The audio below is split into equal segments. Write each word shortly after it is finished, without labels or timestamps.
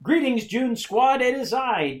Greetings, June Squad. It is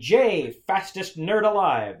I, Jay, fastest nerd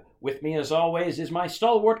alive. With me, as always, is my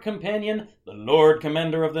stalwart companion, the Lord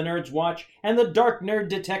Commander of the Nerds Watch, and the Dark Nerd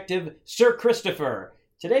Detective, Sir Christopher.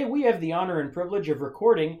 Today, we have the honor and privilege of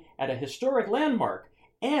recording at a historic landmark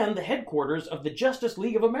and the headquarters of the Justice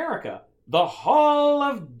League of America, the Hall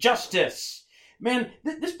of Justice. Man,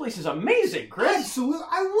 this place is amazing, Chris. Absolutely.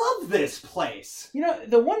 I love this place. You know,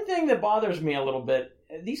 the one thing that bothers me a little bit,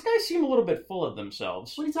 these guys seem a little bit full of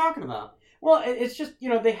themselves. What are you talking about? Well, it's just,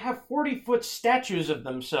 they have 40-foot statues of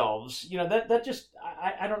themselves. That just,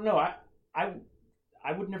 I don't know. I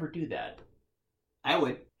would never do that. I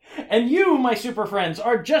would. And you, my super friends,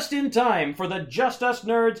 are just in time for the Just Us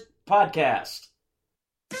Nerds podcast.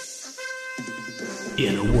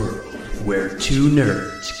 In a world where two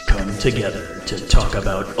nerds come together to talk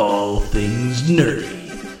about all things nerdy,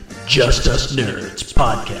 Just Us Nerds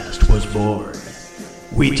podcast was born.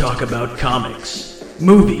 We talk about comics,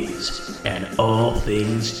 movies, and all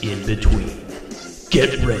things in between.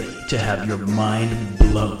 Get ready to have your mind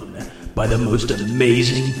blown by the most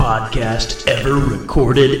amazing podcast ever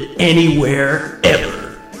recorded anywhere,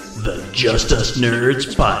 ever. The Just Us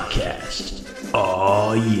Nerds podcast.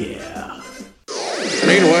 Aw, yeah.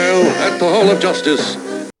 Meanwhile, at the Hall of Justice.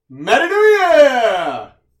 Merry New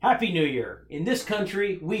Year! Happy New Year. In this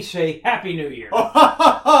country, we say Happy New Year. Oh, ha,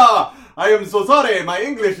 ha, ha! I am so sorry, my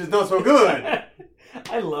English is not so good.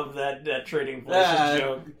 I love that Trading Places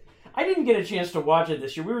joke. I didn't get a chance to watch it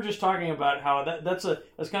this year. We were just talking about how that's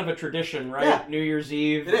kind of a tradition, right? Yeah. New Year's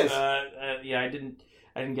Eve. It is. I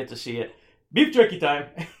didn't get to see it. Beef jerky time.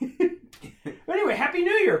 But anyway, Happy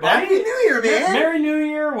New Year, buddy. Happy New Year, man! Merry New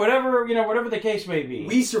Year, whatever the case may be.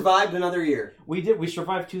 We survived another year. We did. We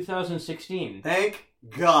survived 2016. Thank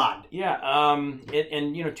God. Yeah.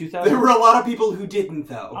 2000. There were a lot of people who didn't,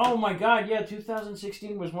 though. Oh my God! Yeah,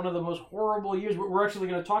 2016 was one of the most horrible years. We're actually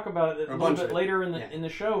going to talk about it a little bit later in the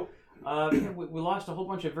show. We lost a whole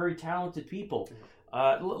bunch of very talented people.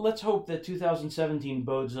 Let's hope that 2017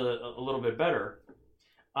 bodes a little bit better.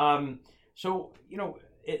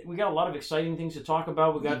 We got a lot of exciting things to talk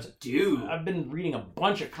about. I've been reading a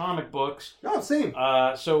bunch of comic books. Oh, same.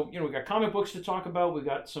 We got comic books to talk about. We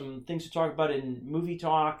got some things to talk about in movie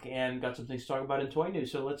talk, and got some things to talk about in toy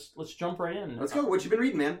news. So let's jump right in. Let's go. What you been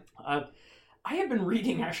reading, man? I have been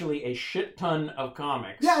reading actually a shit ton of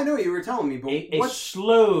comics. Yeah, I know you were telling me, but a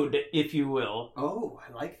slowed, if you will. Oh,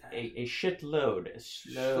 I like that. A shitload.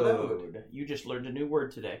 Slowed. You just learned a new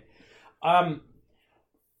word today.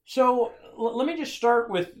 So let me just start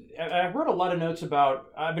with. I wrote a lot of notes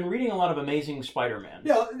about. I've been reading a lot of Amazing Spider-Man.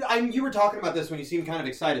 Yeah, you were talking about this when you seemed kind of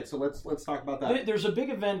excited. So let's talk about that. There's a big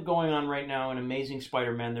event going on right now in Amazing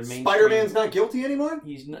Spider-Man. Spider-Man's not guilty anymore?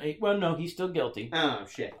 No, he's still guilty. Oh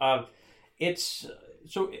shit. I'm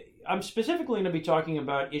specifically going to be talking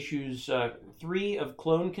about issues 3 of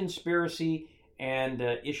Clone Conspiracy and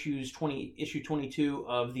issue 22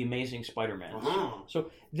 of The Amazing Spider-Man. Uh-huh. So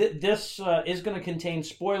this is going to contain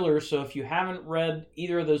spoilers, so if you haven't read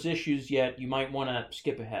either of those issues yet, you might want to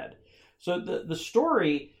skip ahead. So the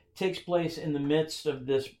story takes place in the midst of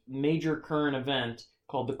this major current event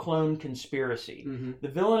called the Clone Conspiracy. Mm-hmm. The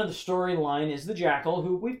villain of the storyline is the Jackal,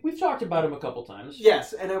 who we've talked about him a couple times.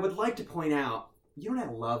 Yes, and I would like to point out, you know what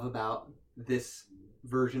I love about this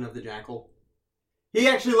version of the Jackal? He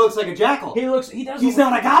actually looks like a jackal. He's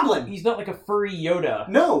not a goblin. He's not like a furry Yoda.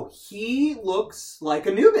 No, he looks like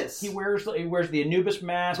Anubis. He wears the Anubis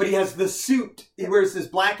mask. But he has the suit. He wears this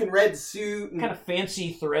black and red suit. Kind of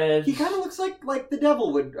fancy threads. He kind of looks like the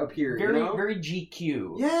devil would appear. Very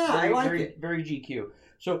GQ. Yeah, I like it. Very GQ.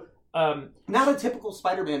 So, not a typical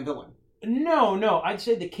Spider-Man villain. No. I'd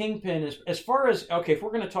say the Kingpin is, as far as, okay, if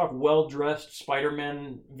we're going to talk well-dressed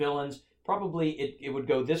Spider-Man villains, probably it would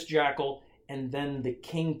go this Jackal, and then the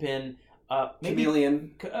Kingpin, maybe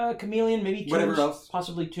Chameleon, maybe whatever else,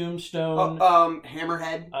 possibly Tombstone,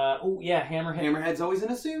 Hammerhead. Hammerhead. Hammerhead's always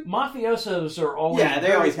in a suit. Mafiosos are always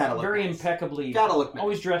they always gotta look very nice. Impeccably, gotta look nice.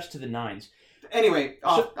 Always dressed to the nines. Anyway,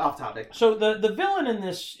 off topic. So the villain in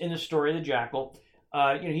this story, the Jackal,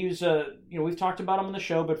 he was we've talked about him on the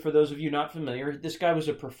show, but for those of you not familiar, this guy was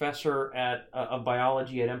a professor of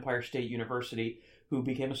biology at Empire State University who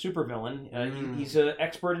became a supervillain. He's an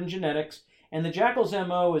expert in genetics. And the Jackal's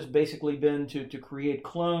MO has basically been to create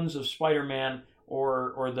clones of Spider-Man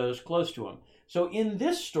or those close to him. So in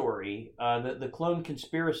this story, the Clone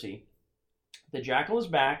Conspiracy, the Jackal is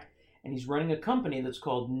back, and he's running a company that's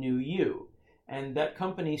called New You. And that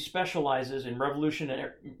company specializes in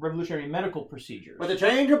revolutionary medical procedures. With a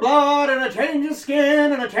change of blood, and a change of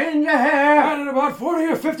skin, and a change of hair. Added about 40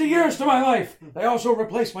 or 50 years to my life. They also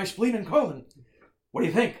replaced my spleen and colon. What do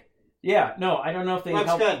you think? Yeah, no, I don't know if they That's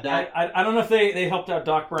helped. good, Doc. I don't know if they helped out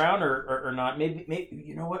Doc Brown or not. Maybe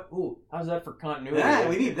you know what? Ooh, how's that for continuity? Yeah,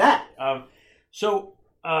 we need that.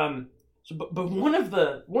 But one of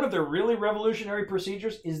their really revolutionary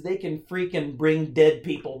procedures is they can freaking bring dead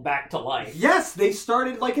people back to life. Yes, they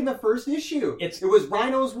started like in the first issue. It was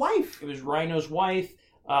Rhino's wife. It was Rhino's wife.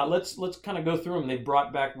 Let's kind of go through them. They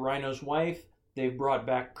brought back Rhino's wife. They brought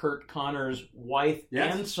back Kurt Connor's wife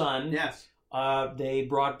and son. Yes. They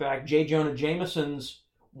brought back J. Jonah Jameson's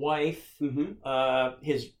wife. Mm-hmm.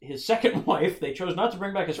 His second wife. They chose not to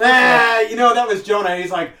bring back his first wife. You know, that was Jonah.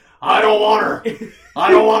 He's like, I don't want her.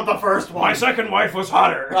 I don't want the first one. My second wife was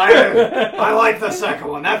hotter. I like the second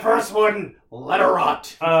one. That first one, let her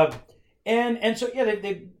rot. And so yeah,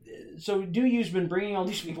 so Duyu's been bringing all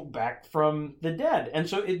these people back from the dead, and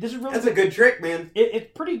so this is really that's a good trick, man.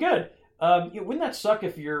 It's pretty good. Wouldn't that suck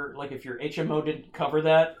if your HMO didn't cover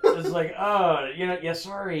that? It's like,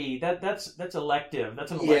 sorry, that's elective.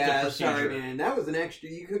 That's an elective procedure. Sorry, man. That was an extra.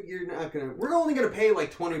 You're not gonna. We're only gonna pay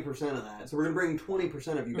like 20% of that, so we're gonna bring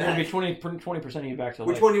 20% of you back. We're gonna be 20% of you back to life.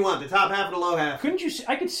 Which one do you want? The top half or the low half? Couldn't you see?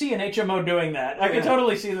 I could see an HMO doing that. I could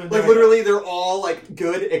totally see them. Like literally, they're all like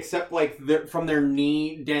good except like from their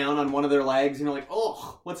knee down on one of their legs, and you're like,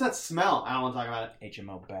 oh, what's that smell? I don't want to talk about it.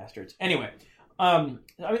 HMO bastards. Anyway.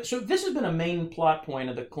 So this has been a main plot point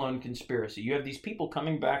of the clone conspiracy. You have these people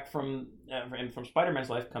coming back from Spider-Man's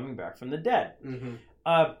life, coming back from the dead. Mm-hmm.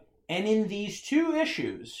 And in these two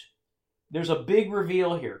issues, there's a big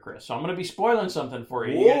reveal here, Chris. So I'm going to be spoiling something for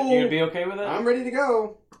you. You going to be okay with it? I'm ready to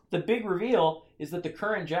go. The big reveal is that the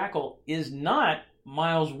current Jackal is not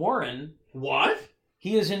Miles Warren. What?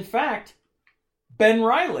 He is, in fact, Ben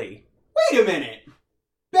Reilly. Wait a minute.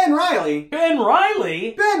 Ben Reilly? Ben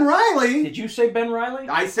Reilly? Ben Reilly? Did you say Ben Reilly?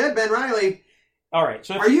 I said Ben Reilly. All right.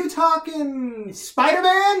 So are you talking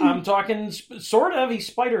Spider-Man? I'm talking sort of. He's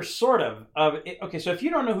Spider, sort of. Okay, so if you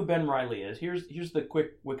don't know who Ben Reilly is, here's the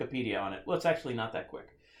quick Wikipedia on it. Well, it's actually not that quick.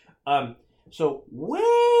 So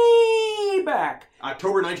way back,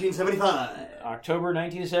 October 1975. October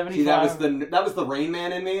 1975. See, that was the Rain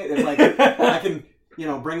Man in me. It's like I can.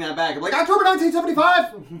 Bring that back. I'm like, October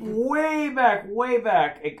 1975! Way back.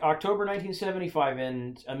 October 1975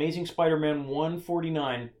 in Amazing Spider-Man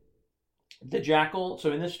 149, the Jackal,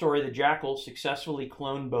 so in this story, the Jackal successfully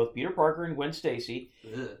cloned both Peter Parker and Gwen Stacy.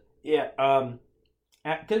 Ugh. Yeah,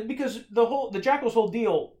 because the Jackal's whole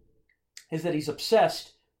deal is that he's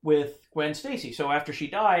obsessed with Gwen Stacy. So after she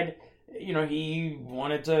died, he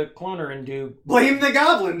wanted to clone her and do... Blame the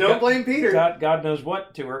Goblin, don't blame Peter. God knows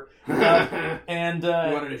what to her. And he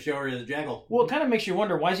wanted to show her his Jackal. Well, it kind of makes you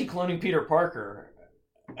wonder, why is he cloning Peter Parker?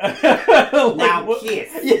 Now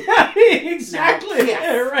kiss. Yeah, exactly. Now kiss.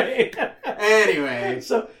 Yeah, right. Anyway.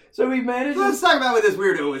 So he manages... Let's talk about what this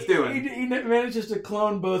weirdo was doing. He manages to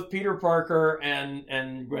clone both Peter Parker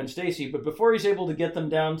and Gwen Stacy, but before he's able to get them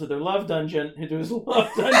down to their love dungeon,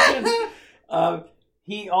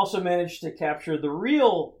 he also managed to capture the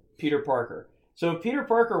real Peter Parker. So Peter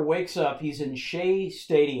Parker wakes up, he's in Shea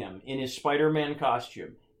Stadium in his Spider-Man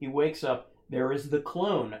costume. He wakes up, there is the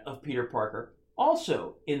clone of Peter Parker,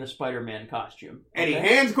 also in the Spider-Man costume. And he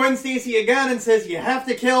hands Gwen Stacy a gun and says, you have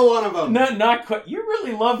to kill one of them. No, not quite. You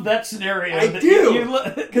really love that scenario. I do,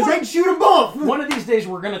 because I'd shoot them both. One of these days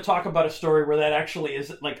we're going to talk about a story where that actually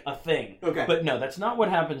is like a thing. Okay. But no, that's not what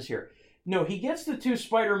happens here. No, he gets the two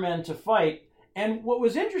Spider-Men to fight. And what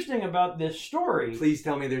was interesting about this story... Please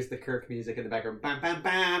tell me there's the Kirk music in the background.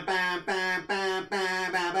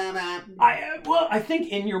 I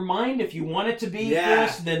think in your mind, if you want it to be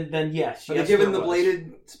this, then yes. But given the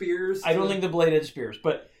bladed spears? I don't think the bladed spears.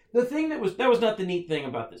 But the thing that was not the neat thing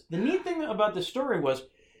about this. The neat thing about this story was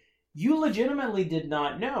you legitimately did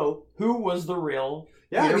not know who was the real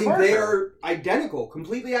Peter Parker. They are identical,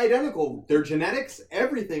 completely identical. Their genetics,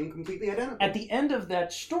 everything, completely identical. At the end of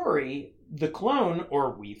that story... The clone,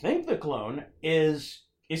 or we think the clone, is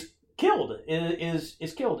killed.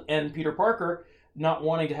 Is killed, and Peter Parker, not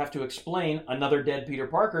wanting to have to explain another dead Peter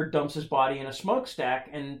Parker, dumps his body in a smokestack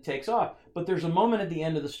and takes off. But there's a moment at the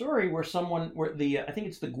end of the story where I think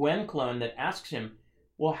it's the Gwen clone that asks him,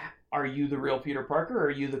 "Well, are you the real Peter Parker, or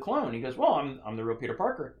are you the clone?" He goes, "Well, I'm the real Peter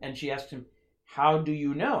Parker." And she asks him, "How do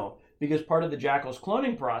you know?" Because part of the Jackal's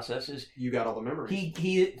cloning process is you got all the memories.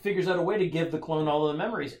 He figures out a way to give the clone all of the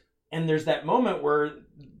memories. And there's that moment where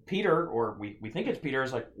Peter, or we think it's Peter,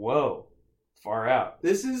 is like, whoa, far out.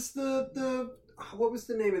 This is the what was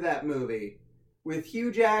the name of that movie? With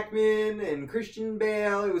Hugh Jackman and Christian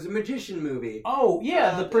Bale. It was a magician movie. Oh,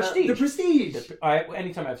 yeah, The Prestige. The Prestige.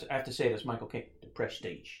 Anytime I have to say this, Michael Caine, The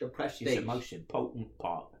Prestige. The Prestige. It's the most important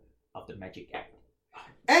part of the magic act.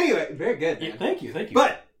 Anyway, very good. Yeah, thank you.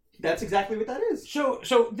 But That's exactly what that is.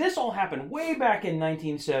 So this all happened way back in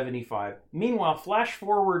 1975. Meanwhile, flash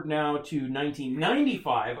forward now to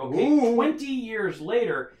 1995. Okay, Ooh. 20 years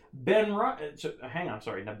later, Ben Riley. Hang on,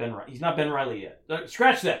 sorry, not Ben Riley. He's not Ben Riley yet.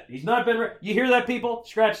 Scratch that. He's not Ben Riley. You hear that, people?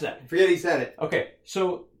 Scratch that. Forget he said it. Okay,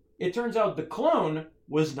 so it turns out the clone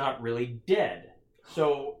was not really dead.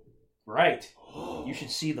 So, right. You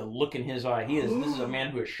should see the look in his eye. This is a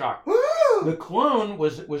man who is shocked. The clone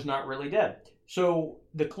was not really dead. So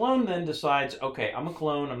the clone then decides, okay, I'm a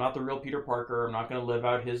clone. I'm not the real Peter Parker. I'm not going to live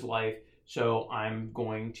out his life. So I'm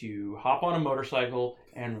going to hop on a motorcycle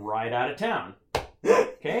and ride out of town.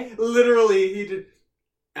 Okay? Literally, he did.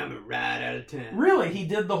 I'm a ride out of town. Really? He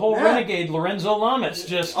did the whole renegade Lorenzo Lamas.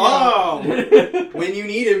 Just when you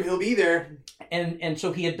need him, he'll be there. And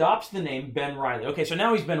so he adopts the name Ben Riley. Okay, so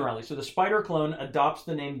now he's Ben Riley. So the spider clone adopts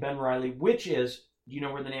the name Ben Riley, which is, do you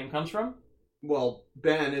know where the name comes from? Well,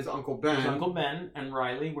 Ben is Uncle Ben. It's Uncle Ben, and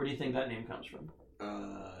Riley, where do you think that name comes from?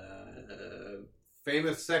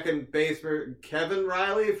 Famous second baseman Kevin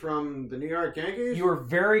Riley from the New York Yankees? You are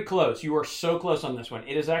very close. You are so close on this one.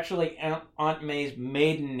 It is actually Aunt May's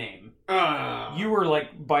maiden name. You were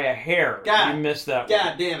like by a hair. You missed that one.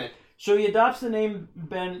 God damn it. So he adopts the name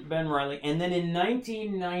Ben Riley, and then in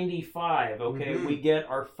 1995, we get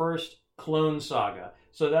our first Clone Saga.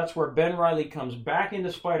 So that's where Ben Riley comes back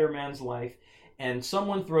into Spider-Man's life, and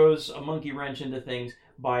someone throws a monkey wrench into things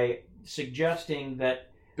by suggesting that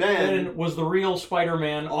Ben was the real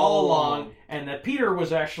Spider-Man all along, and that Peter was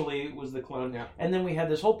the clone. Yeah. And then we had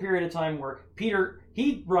this whole period of time where Peter,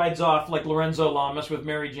 he rides off like Lorenzo Lamas with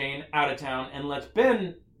Mary Jane out of town and lets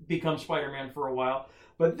Ben become Spider-Man for a while.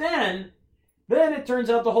 But then it turns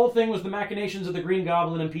out the whole thing was the machinations of the Green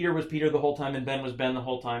Goblin, and Peter was Peter the whole time, and Ben was Ben the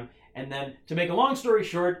whole time. And then, to make a long story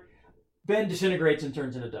short, Ben disintegrates and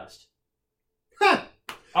turns into dust. Huh.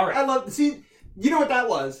 All right. See, you know what that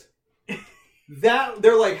was?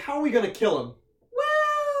 They're like, how are we going to kill him?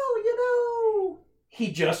 Well,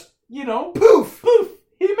 he just, poof!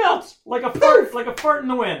 He melts like a fart, like a fart in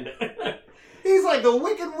the wind. He's like the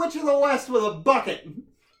Wicked Witch of the West with a bucket.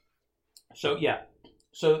 So yeah.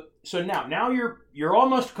 So now you're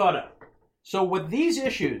almost caught up. So with these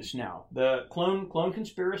issues now, the clone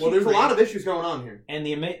conspiracy. Well, there's a lot of issues going on here, and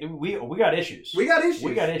we got issues. We got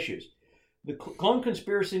issues. The clone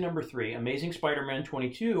conspiracy number 3, Amazing Spider-Man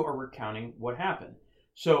 22, are recounting what happened.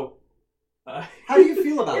 So, how do you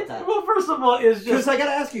feel about that? Well, first of all, because I got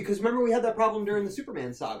to ask you, because remember we had that problem during the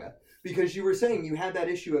Superman saga, because you were saying you had that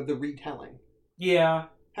issue of the retelling. Yeah.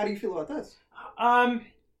 How do you feel about this?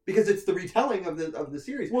 Because it's the retelling of the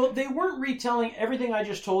series. Well, they weren't retelling. Everything I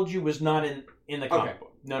just told you was not in the comic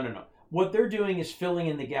book. No. What they're doing is filling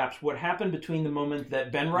in the gaps. What happened between the moment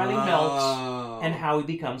that Ben Riley melts and how he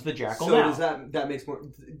becomes the Jackal now. So does that makes more...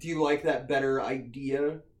 Do you like that better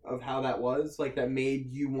idea of how that was? Like, that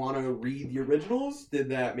made you want to read the originals? Did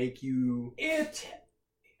that make you...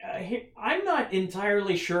 I'm not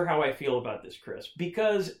entirely sure how I feel about this, Chris.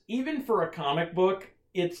 Because even for a comic book,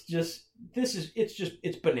 it's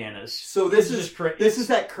bananas. So this is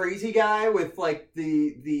that crazy guy with like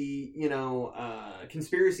the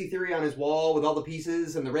conspiracy theory on his wall with all the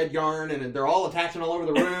pieces and the red yarn, and they're all attaching all over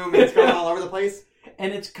the room and it's going all over the place.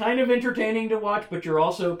 And it's kind of entertaining to watch, but you're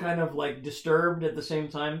also kind of like disturbed at the same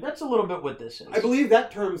time. That's a little bit what this is. I believe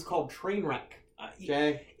that term's called train wreck.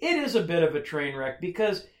 Jay, it is a bit of a train wreck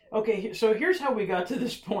because so here's how we got to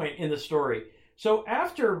this point in the story. So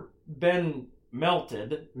after Ben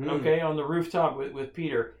melted, on the rooftop with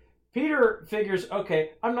Peter. Peter figures,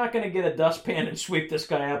 I'm not going to get a dustpan and sweep this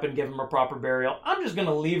guy up and give him a proper burial. I'm just going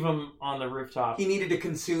to leave him on the rooftop. He needed to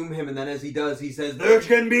consume him, and then as he does, he says, there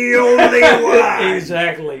can be only one!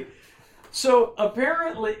 Exactly. So,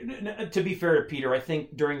 apparently, to be fair to Peter, I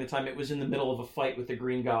think during the time it was in the middle of a fight with the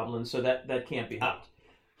Green Goblin, so that can't be helped.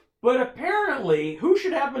 But apparently, who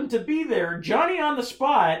should happen to be there? Johnny on the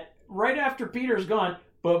spot, right after Peter's gone,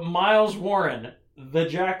 but Miles Warren, the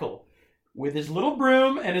Jackal, with his little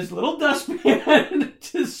broom and his little dustpan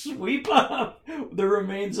to sweep up the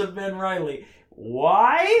remains of Ben Riley.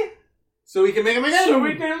 Why? So we can make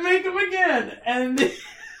him again! And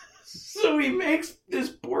so he makes this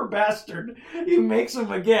poor bastard, he makes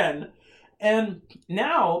him again. And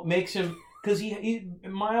now makes him, because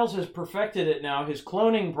Miles has perfected it now, his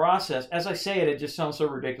cloning process. As I say it just sounds so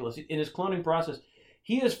ridiculous. In his cloning process,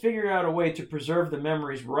 he has figured out a way to preserve the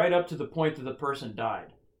memories right up to the point that the person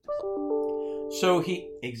died. So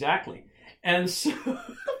exactly. And so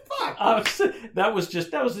that was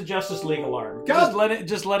the Justice League alarm.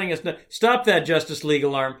 Just letting us know. Stop that Justice League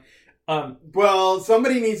alarm. Well,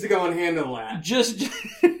 somebody needs to go and handle that.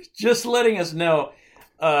 Just letting us know.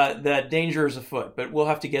 that danger is afoot, but we'll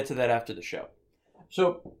have to get to that after the show.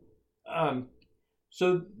 So,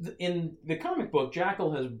 in the comic book,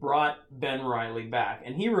 Jackal has brought Ben Reilly back,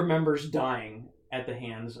 and he remembers dying at the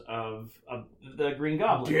hands of the Green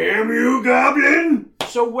Goblin. Damn you, Goblin!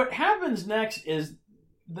 So what happens next is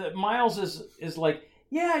that Miles is like,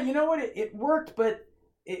 yeah, you know what? It worked, but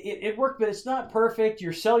it worked, but it's not perfect.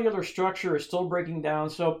 Your cellular structure is still breaking down.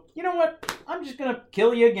 So you know what? I'm just gonna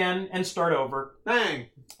kill you again and start over. Bang!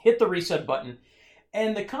 Hit the reset button.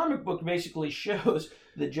 And the comic book basically shows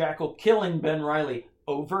the Jackal killing Ben Reilly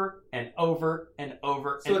over and over and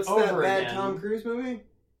over and over again. So it's that bad Tom Cruise movie?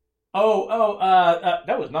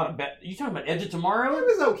 That was not a bad... You talking about Edge of Tomorrow? It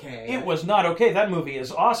was okay. It was not okay. That movie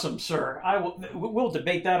is awesome, sir. We'll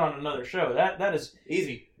debate that on another show. That is...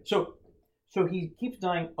 Easy. So he keeps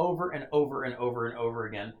dying over and over and over and over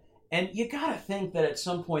again. And you gotta think that at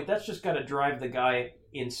some point, that's just gotta drive the guy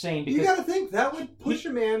insane. Because you gotta think that would push a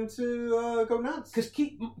man to go nuts. Because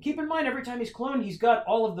keep in mind, every time he's cloned, he's got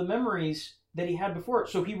all of the memories that he had before.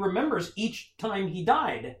 So he remembers each time he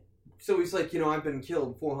died. So he's like, I've been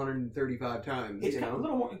killed 435 times. It's kind of a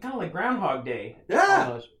little more, kind of like Groundhog Day. Yeah!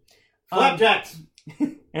 Almost. Flapjacks!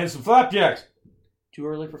 And some flapjacks. Too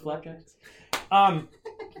early for flapjacks?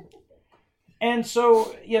 And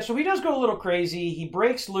so he does go a little crazy. He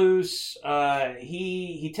breaks loose.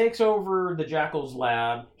 He takes over the Jackal's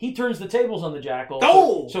lab. He turns the tables on the Jackal.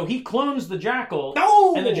 Oh! So he clones the Jackal.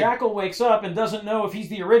 Oh! And the Jackal wakes up and doesn't know if he's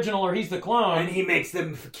the original or he's the clone. And he makes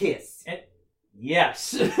them kiss.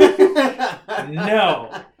 Yes. No.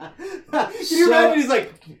 Can you imagine? He's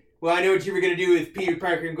like, well, I know what you were going to do with Peter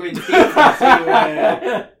Parker and Gwen Stacy.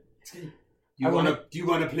 Do you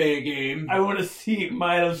want to play a game? I want to see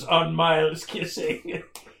Miles on Miles kissing. Yeah.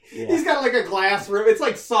 He's got like a glass room. It's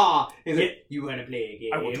like Saw. He's like, you want to play a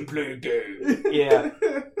game? I want to play a game. Yeah.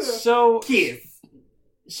 So kiss.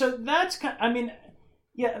 So that's kind.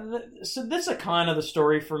 So this is kind of the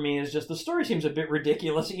story for me. Is just the story seems a bit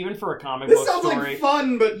ridiculous, even for a comic book story. This sounds like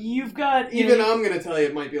fun, but you've got I'm going to tell you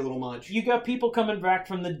it might be a little much. You got people coming back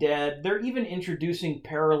from the dead. They're even introducing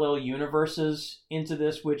parallel universes into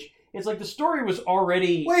this, which is like the story was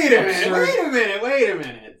already. Wait a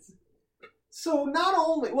minute. So not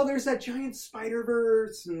only there's that giant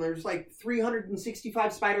Spider-Verse, and there's like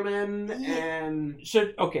 365 Spider-Men, and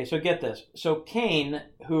so get this. So Kane,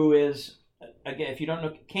 who is. Again, if you don't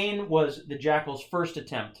know, Kane was the Jackal's first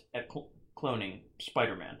attempt at cloning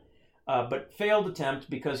Spider-Man, but failed attempt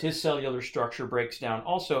because his cellular structure breaks down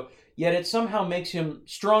also, yet it somehow makes him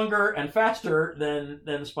stronger and faster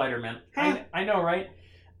than Spider-Man. I know, right?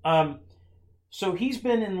 So he's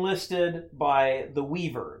been enlisted by the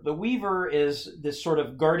Weaver. The Weaver is this sort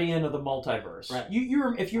of guardian of the multiverse. Right.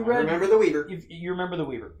 Remember the Weaver. You remember the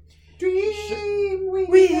Weaver. Dream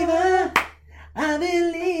Weaver. I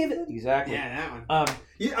believe it. Exactly. Yeah, that one.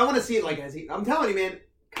 I want to see it like I'm telling you, man.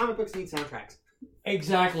 Comic books need soundtracks.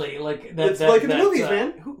 Exactly, like that. It's like in the movies,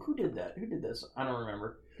 man. Who did that? Who did this? I don't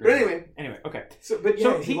remember. But anyway, okay.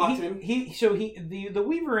 He walks in. The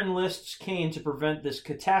Weaver enlists Kane to prevent this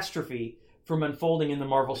catastrophe from unfolding in the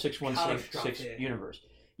Marvel 616 universe.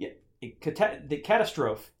 Yeah, the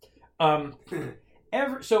catastrophe.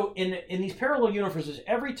 So in these parallel universes,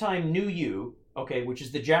 every time New You. Okay, which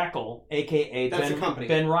is the Jackal, a.k.a.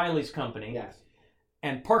 Ben Reilly's company. Yes.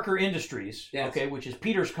 And Parker Industries, yes. Okay, which is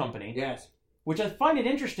Peter's company. Yes. Which I find it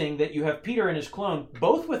interesting that you have Peter and his clone,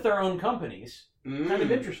 both with their own companies. Kind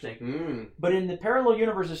of interesting. But in the parallel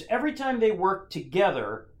universes, every time they work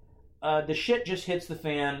together, the shit just hits the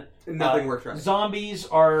fan. Nothing works right. Zombies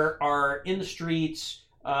are in the streets,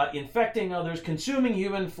 infecting others, consuming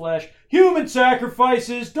human flesh, human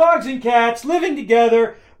sacrifices, dogs and cats living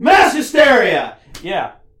together, mass hysteria!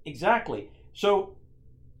 Yeah, exactly. So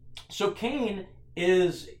Kane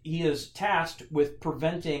is tasked with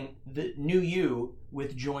preventing the New You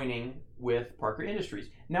with joining with Parker Industries.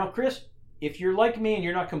 Now, Chris, if you're like me and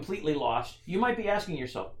you're not completely lost, you might be asking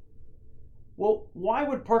yourself, well, why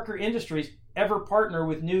would Parker Industries ever partner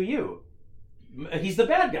with New You? He's the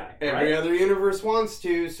bad guy. Every other universe wants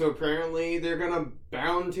to, so apparently they're gonna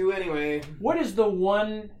bound to anyway. What is the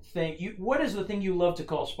thing you love to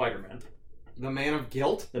call Spider-Man? The Man of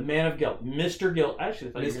Guilt? The Man of Guilt. Mr. Guilt. I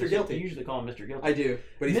actually thought Mr. Guilty. You usually call him Mr. Guilty. I do,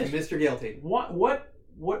 but he's Mr. Guilty. Why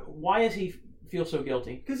does he feel so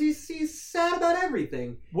guilty? Because he's sad about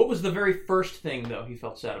everything. What was the very first thing, though, he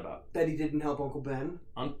felt sad about? That he didn't help Uncle Ben.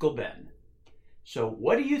 Uncle Ben. So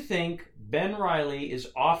what do you think Ben Reilly is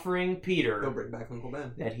offering Peter? He'll bring back Uncle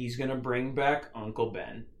Ben. That he's going to bring back Uncle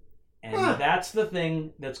Ben. And that's the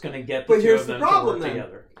thing that's going to get the But two here's of the them problem, to work then.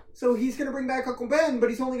 together. So he's going to bring back Uncle Ben, but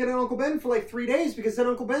he's only going to Uncle Ben for like 3 days because then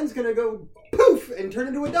Uncle Ben's going to go poof and turn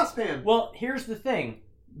into a dustpan. Well, here's the thing.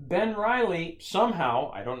 Ben Reilly,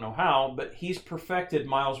 somehow, I don't know how, but he's perfected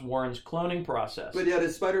Miles Warren's cloning process. But yet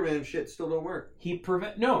his Spider-Man shit still don't work. What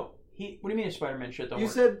do you mean his Spider-Man shit don't You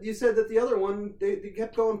work? said that the other one, they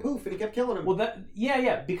kept going poof and he kept killing him. Well,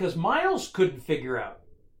 because Miles couldn't figure out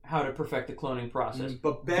how to perfect the cloning process.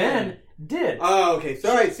 But Ben did. Oh, okay.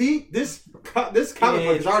 Sorry. See, this comic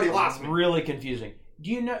book has already lost me. Really confusing.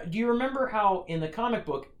 Do you remember how in the comic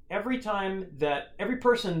book, every person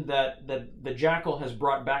that the Jackal has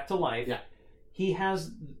brought back to life, he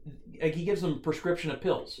gives them a prescription of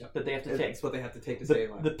pills that they have to take. That's what they have to take to stay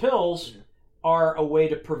alive. The pills are a way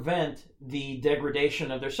to prevent the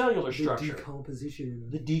degradation of their cellular structure. The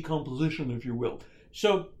The decomposition, if you will.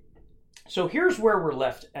 So here's where we're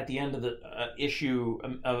left at the end of the issue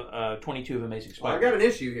 22 of Amazing Well, Spider-Man. I got an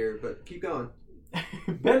issue here, but keep going.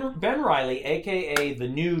 Ben Reilly, a.k.a. the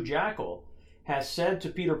new Jackal, has said to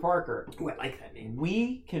Peter Parker, Ooh, I like that name.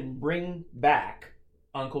 we can bring back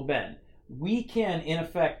Uncle Ben. We can, in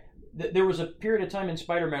effect... There was a period of time in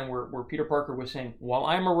Spider-Man where Peter Parker was saying, while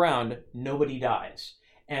I'm around, nobody dies.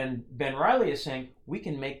 And Ben Reilly is saying, we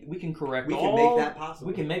can make that possible.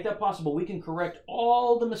 We can make that possible. We can correct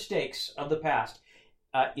all the mistakes of the past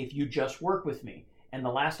if you just work with me. And the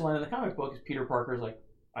last line of the comic book is Peter Parker's like,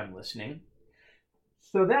 I'm listening.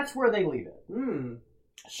 So that's where they leave it.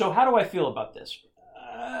 So how do I feel about this?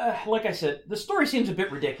 Like I said, the story seems a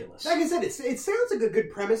bit ridiculous. Like I said, it sounds like a good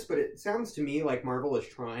premise, but it sounds to me like Marvel is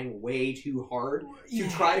trying way too hard to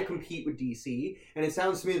try to compete with DC. And it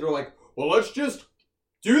sounds to me they're like, well, let's just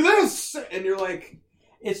do this! And you're like...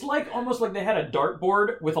 It's like almost like they had a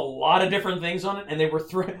dartboard with a lot of different things on it, and they were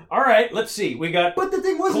throwing... All right, let's see. We got But the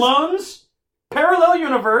thing was... clones, parallel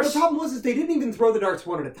universe... The problem was they didn't even throw the darts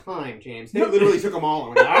one at a time, James. They literally took them all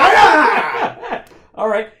and went, ah! All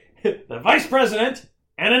right, the vice president,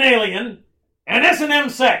 and an alien, and S&M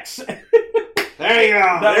sex. There you go.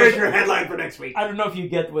 That There's was- your headline for next week. I don't know if you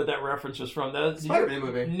get what that reference was from. Spider-Man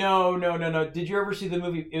movie. No. Did you ever see the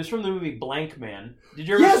movie? It was from the movie Blank Man. Did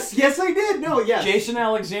you ever? Yes, I did. No, yes. Jason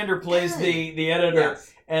Alexander plays the editor,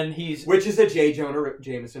 Yes. and he's Which is a J. Jonah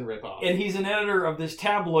Jameson ripoff. and he's an editor of this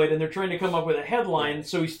tabloid, and they're trying to come up with a headline,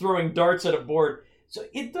 so he's throwing darts at a board. So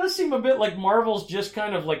it does seem a bit like Marvel's just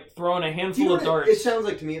kind of like throwing a Do you handful know of what darts. It sounds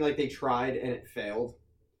like to me like they tried and it failed.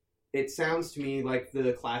 It sounds to me like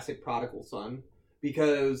the classic prodigal son,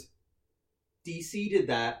 because DC did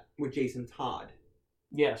that with Jason Todd,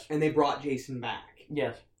 Yes. and they brought Jason back,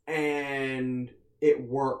 Yes. and it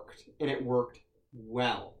worked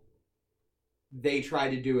well. They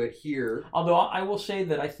tried to do it here. Although I will say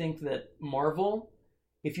that I think that Marvel,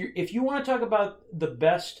 if you want to talk about the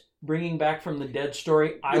best bringing back from the dead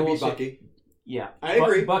story, I It'd will be say Bucky. Yeah, I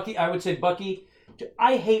agree. Bucky, I would say Bucky.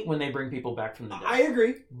 I hate when they bring people back from the dead. I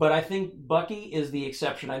agree. But I think Bucky is the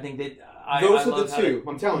exception. I think that Those I are the love how two.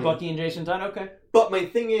 I'm telling you. Bucky and Jason Todd. Okay. But my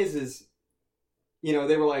thing is, you know,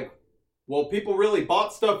 they were like, well, people really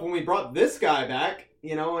bought stuff when we brought this guy back,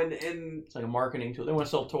 you know, and It's like a marketing tool. They want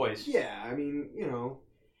to sell toys. yeah, I mean, you know.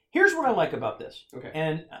 Here's what I like about this. Okay.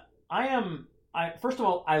 And first of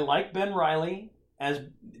all, I like Ben Reilly as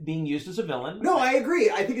being used as a villain. No, I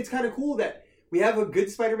agree. I think it's kind of cool that we have a good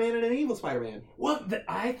Spider-Man and an evil Spider-Man. Well,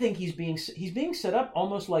 I think he's being set up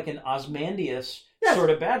almost like an Ozymandias Yes.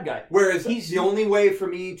 sort of bad guy. Whereas He's- the only way for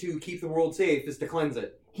me to keep the world safe is to cleanse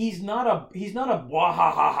it. He's not a wah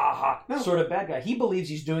ha ha ha ha No. sort of bad guy. He believes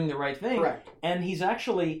he's doing the right thing. Correct. And he's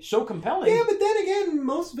actually so compelling. Yeah, but then again,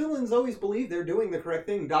 most villains always believe they're doing the correct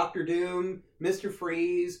thing. Dr. Doom, Mr.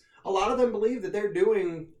 Freeze, a lot of them believe that they're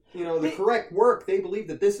doing, you know, the correct work. They believe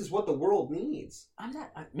that this is what the world needs. I'm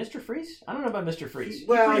not Mr. Freeze. I don't know about Mr. Freeze.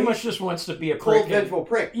 Well, he pretty he's much just wants to be a Cold, prick. and- vengeful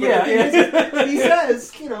prick. But Yeah, the thing yeah. is, he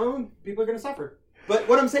says, you know, people are going to suffer. But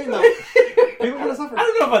what I'm saying, though, people are going to suffer. I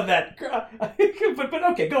don't know about that. but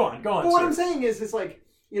okay, go on. But what sir. I'm saying is, it's like,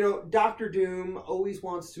 you know, Dr. Doom always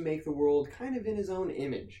wants to make the world kind of in his own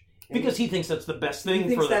image. And Because he thinks that's the best thing he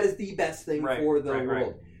thinks for the... that is the best thing Right, for the right, right.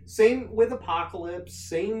 world. Same with Apocalypse.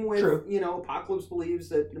 Same with, True. you know, Apocalypse believes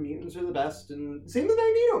that the mutants are the best. And same with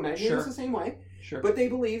Magneto. Magneto's Sure. the same way. Sure. But they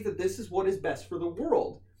believe that this is what is best for the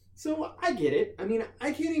world. So I get it. I mean,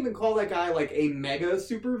 I can't even call that guy like a mega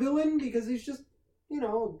supervillain because he's just, you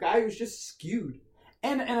know, a guy who's just skewed.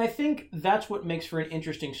 And I think that's what makes for an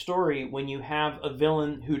interesting story when you have a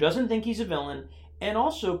villain who doesn't think he's a villain and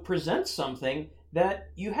also presents something that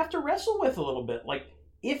you have to wrestle with a little bit. Like,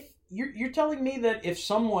 if you're telling me that if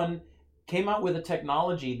someone came out with a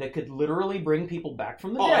technology that could literally bring people back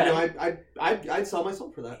from the Oh, dead... I know. I'd sell my soul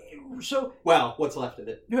for that. So Well, what's left of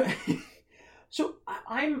it. So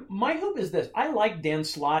my hope is this. I like Dan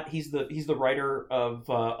Slott. He's the writer of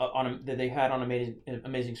that they had on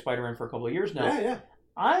Amazing Spider-Man for a couple of years now. Yeah.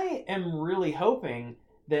 I am really hoping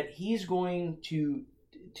that he's going to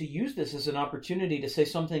use this as an opportunity to say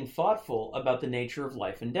something thoughtful about the nature of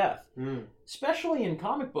life and death, especially in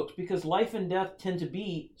comic books, because life and death tend to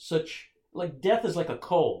be such, like, death is like a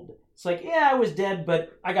cold. It's like, yeah, I was dead,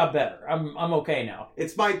 but I got better. I'm okay now.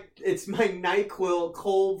 It's my NyQuil,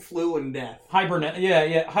 cold, flu, and death.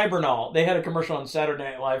 Hibernal. They had a commercial on Saturday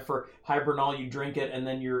Night Live for Hibernal. You drink it, and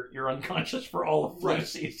then you're unconscious for all of flu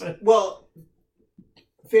season. Well,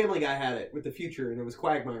 Family Guy had it with the future, and it was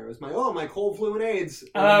Quagmire. It was my cold, flu, and AIDS.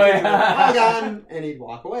 And gone, and he'd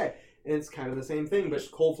walk away. And it's kind of the same thing, but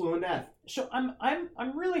cold, flu, and death. So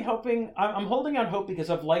I'm really hoping. I'm holding out hope because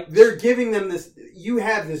I've liked. They're giving them this. You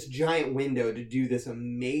have this giant window to do this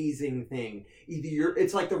amazing thing.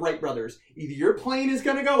 It's like the Wright brothers. Either your plane is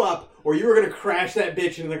going to go up, or you are going to crash that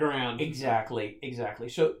bitch into the ground. Exactly.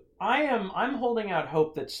 So I'm holding out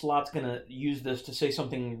hope that Slott's going to use this to say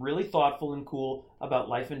something really thoughtful and cool about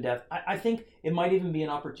life and death. I think it might even be an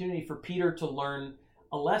opportunity for Peter to learn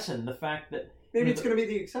a lesson. The fact that maybe it's going to be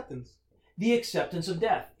the acceptance. The acceptance of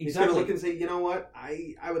death. Exactly. He's going to look and say, you know what?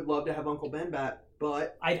 I would love to have Uncle Ben back,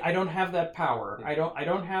 but I don't have that power. I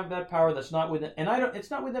don't have that power. That's not within, and it's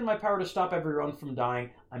not within my power to stop everyone from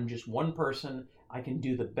dying. I'm just one person. I can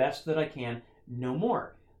do the best that I can. No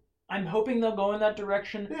more. I'm hoping they'll go in that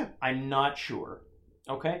direction. Yeah. I'm not sure.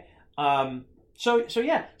 Okay. So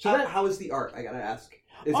yeah. So how is the art? I gotta ask.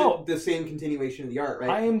 Is it the same continuation of the art, right?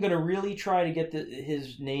 I am going to really try to get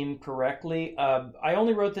his name correctly. I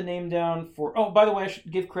only wrote the name down for... Oh, by the way, I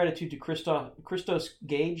should give credit to Christos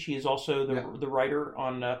Gage. He is also the writer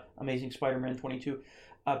on Amazing Spider-Man 22.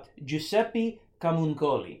 Giuseppe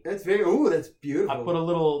Camuncoli. That's that's beautiful. I put a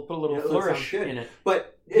little flourish in it.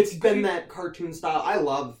 But it's been that cartoon style. I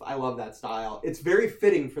love that style. It's very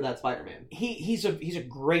fitting for that Spider-Man. He's a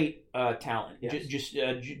great talent. Yes.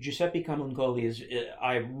 Giuseppe Camuncoli is.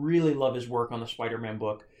 I really love his work on the Spider-Man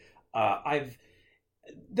book.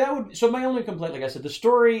 So my only complaint, like I said, the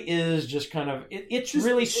story is just kind of it's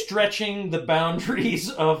really stretching the boundaries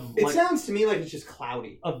of. It sounds to me like it's just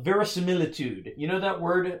cloudy. Of verisimilitude. You know that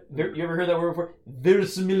word? You ever heard that word before?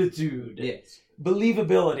 Verisimilitude. Yes.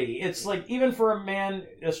 Believability. It's like, even for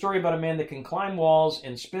a story about a man that can climb walls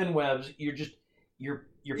and spin webs, you're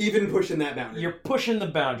even pushing that boundary. You're pushing the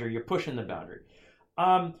boundary.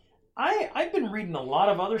 I've been reading a lot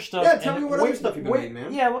of other stuff. Yeah, tell me what other stuff you've been reading,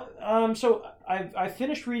 man. Yeah, so I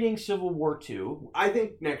finished reading Civil War II. I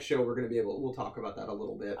think next show we'll talk about that a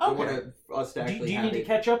little bit. Okay. I want us to actually do you need to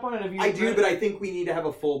catch up on it? I do, but I think we need to have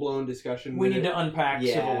a full-blown discussion. We need to unpack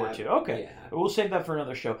Civil War II. Okay, yeah. We'll save that for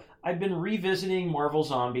another show. I've been revisiting Marvel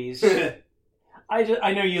Zombies.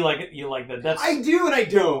 I know you like it. You like that. I do and I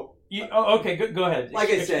don't. Okay, go ahead. Like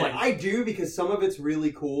I said, I do because some of it's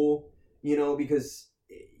really cool. Because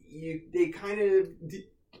they kind of...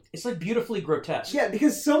 It's like beautifully grotesque. Yeah,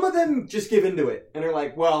 because some of them just give into it. And they're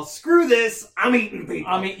like, well, screw this, I'm eating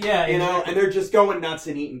people. And they're just going nuts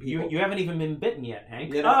and eating people. You haven't even been bitten yet,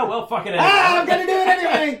 Hank. Oh, well, fuck it anyway. I'm going to do it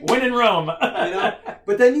anyway! Win in Rome.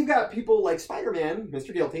 But then you've got people like Spider-Man,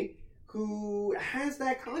 Mr. Guilty, who has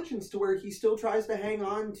that conscience to where he still tries to hang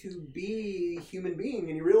on to be a human being.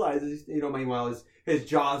 And he realizes, meanwhile, his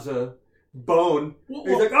jaw's a bone. He's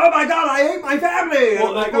like, oh my god, I hate my family.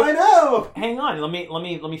 I know. Hang on, let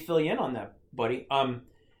me fill you in on that, buddy.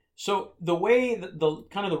 So the way the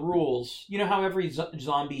kind of the rules, how every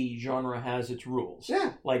zombie genre has its rules.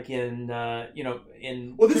 Yeah. Like in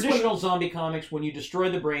traditional zombie comics, when you destroy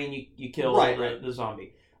the brain, you kill the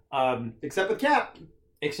zombie. Except with Cap.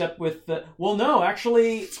 Except with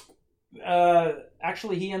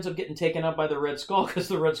Actually, he ends up getting taken up by the Red Skull because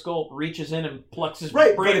the Red Skull reaches in and plucks his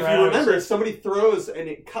brain. But if you remember, somebody throws and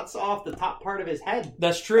it cuts off the top part of his head.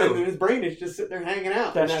 That's true. And then his brain is just sitting there hanging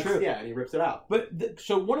out. That's true. Yeah, and he rips it out. But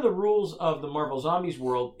so one of the rules of the Marvel Zombies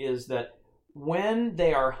world is that when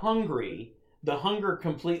they are hungry, the hunger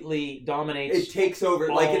completely dominates. It takes over.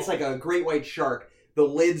 It's like a great white shark. The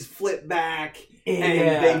lids flip back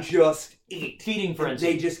and they just eat. Feeding frenzy.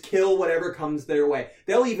 They just kill whatever comes their way.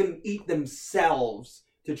 They'll even eat themselves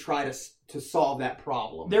to try to solve that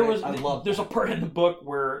problem. There's a part in the book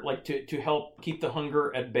where, to help keep the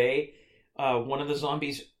hunger at bay, one of the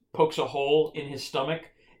zombies pokes a hole in his stomach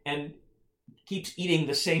and keeps eating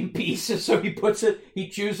the same piece. So he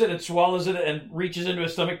chews it and swallows it and reaches into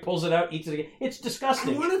his stomach, pulls it out, eats it again. It's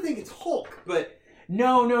disgusting. I want to think it's Hulk, but...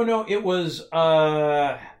 No. It was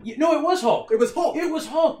it was Hulk. It was Hulk. It was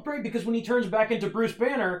Hulk, right? Because when he turns back into Bruce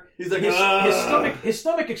Banner, He's like, his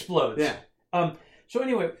stomach explodes. Yeah. So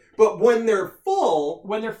anyway, But when they're full,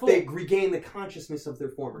 they regain the consciousness of their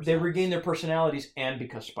former they selves. regain their personalities, and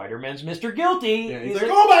because Spider-Man's Mr. Guilty, Yeah, he's like,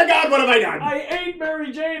 oh my God, what have I done? I ate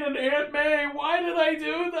Mary Jane and Aunt May. Why did I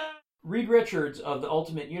do that? Reed Richards of the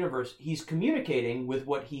Ultimate Universe, he's communicating with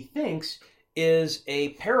what he thinks is a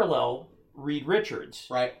parallel Reed Richards,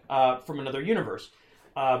 Right. From another universe.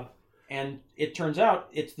 And it turns out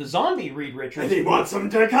it's the zombie Reed Richards. And he wants them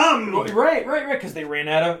to come. Right, because they ran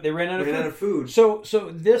out of food. So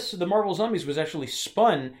the Marvel Zombies was actually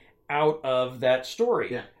spun out of that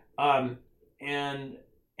story. Yeah. And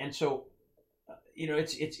so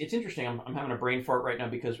it's interesting. I'm having a brain fart right now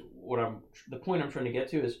because the point I'm trying to get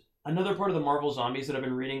to is another part of the Marvel Zombies that I've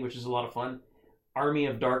been reading, which is a lot of fun. Army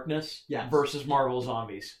of Darkness versus Marvel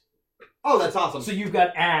Zombies. Oh, that's awesome. So you've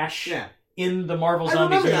got Ash in the Marvel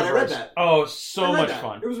Zombies universe. I read that. Oh, so much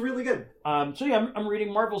fun. It was really good. So yeah, I'm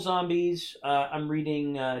reading Marvel Zombies. I'm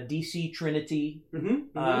reading DC Trinity.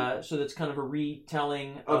 So that's kind of a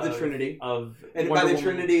retelling of the Trinity. And by the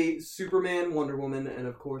Trinity, Superman, Wonder Woman, and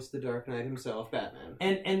of course the Dark Knight himself, Batman.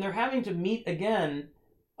 And they're having to meet again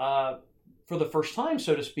for the first time,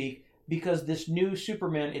 so to speak, because this new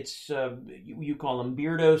Superman, it's you call him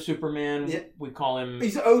Beardo Superman. Yeah. We call him.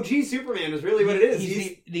 He's OG Superman. Is really what it is.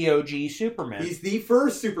 He's the OG Superman. He's the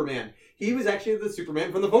first Superman. He was actually the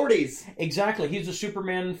Superman from the 40s. Exactly. He's the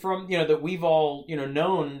Superman from that we've all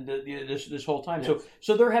known this whole time. Yes.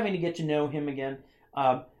 So they're having to get to know him again.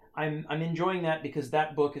 I'm enjoying that because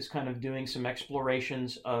that book is kind of doing some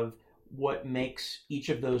explorations of what makes each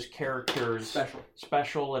of those characters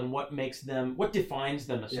special and what defines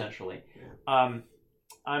them essentially. Yeah.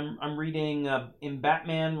 I'm reading in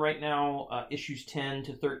Batman right now, issues 10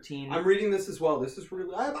 to 13. I'm reading this as well. This is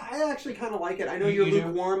really I actually kind of like it. I know you're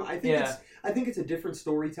lukewarm. I think it's a different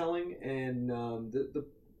storytelling, and the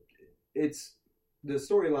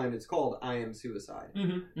storyline. It's called I Am Suicide,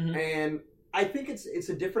 and I think it's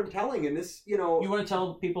a different telling, and this, You want to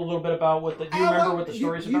tell people a little bit about what do you remember what the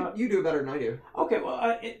story's about? You do it better than I do. Okay,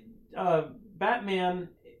 well, Batman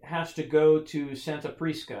has to go to Santa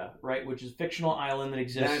Prisca, right, which is a fictional island that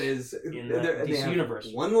exists in the DC universe.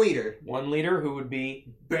 One leader who would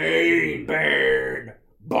be Bane.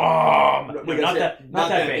 Bomb. No, not that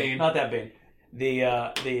Bane. Not that Bane.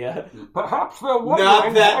 Perhaps they're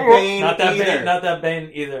wondering. Not that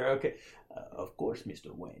Bane either. Okay. Of course,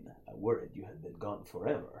 Mr. Wayne. I worried you had been gone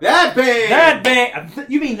forever. That Bane!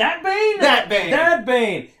 You mean that Bane? That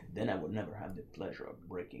Bane! Then I would never have the pleasure of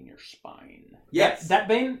breaking your spine. Yes. That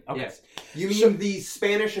Bane? Okay. Yes. You mean the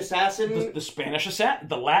Spanish assassin? The Spanish assassin.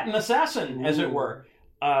 The Latin assassin, as it were.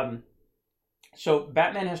 So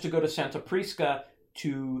Batman has to go to Santa Prisca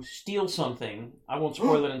to steal something. I won't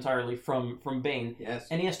spoil it entirely from Bane. Yes.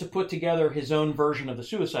 And he has to put together his own version of the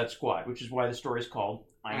Suicide Squad, which is why the story is called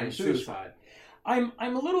I Am Suicide. I'm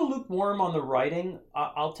a little lukewarm on the writing.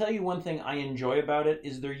 I'll tell you one thing I enjoy about it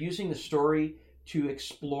is they're using the story to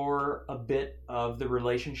explore a bit of the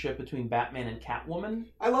relationship between Batman and Catwoman.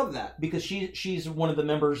 I love that. Because she's one of the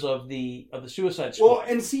members of the Suicide Squad. Well,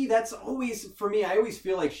 and see, that's always, for me, I always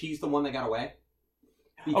feel like she's the one that got away.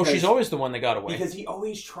 She's always the one that got away. Because he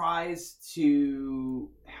always tries to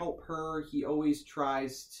help her. He always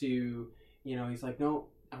tries to, he's like, no,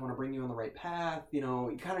 I want to bring you on the right path. He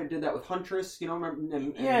kind of did that with Huntress, remember?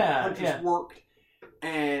 And Huntress worked.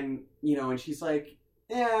 And, and she's like,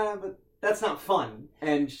 yeah, but that's not fun.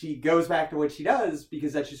 And she goes back to what she does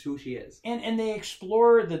because that's just who she is. And they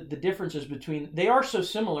explore the differences between... They are so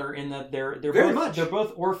similar in that they're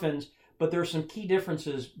both orphans, but there are some key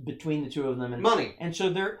differences between the two of them. And money. And so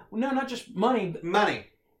not just money. But money.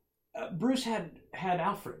 Bruce had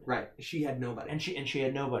Alfred. Right. She had nobody. And she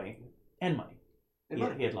had nobody. And money.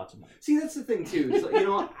 He had lots of money. See, that's the thing, too.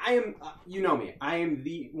 So, I am... you know me. I am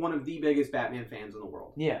one of the biggest Batman fans in the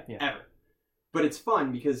world. Yeah. Ever. But it's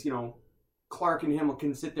fun because, Clark and him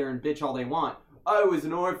can sit there and bitch all they want. I was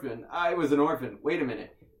an orphan. Wait a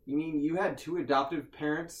minute. You mean you had two adoptive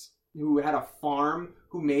parents who had a farm,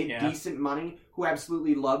 who made decent money, who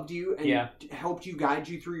absolutely loved you and helped you, guide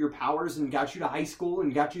you through your powers and got you to high school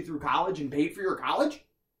and got you through college and paid for your college?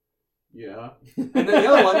 Yeah. And then the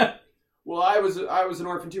other one, well, I was an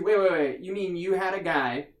orphan too. Wait. You mean you had a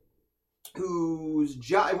guy whose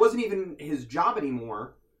job, it wasn't even his job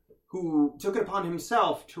anymore, who took it upon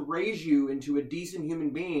himself to raise you into a decent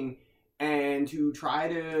human being and to try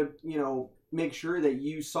to, make sure that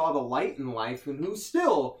you saw the light in life, and who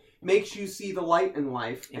still makes you see the light in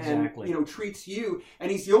life. Exactly. And, treats you.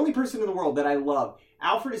 And he's the only person in the world that I love.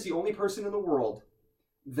 Alfred is the only person in the world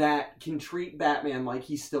that can treat Batman like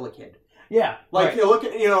he's still a kid. Yeah. Like, right. you look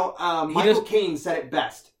at, Michael does- Caine said it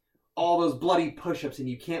best. All those bloody push-ups and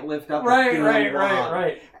you can't lift up.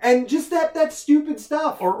 Right. And just that stupid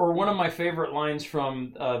stuff. Or one of my favorite lines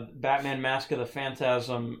from Batman: Mask of the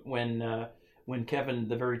Phantasm when Kevin,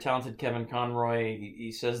 the very talented Kevin Conroy,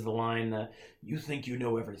 he says the line, "You think you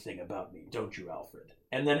know everything about me, don't you, Alfred?"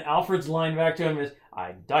 And then Alfred's line back to him is,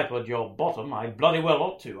 "I diapered your bottom. I bloody well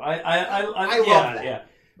ought to." I love that. Yeah.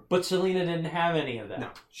 But Selina didn't have any of that. No,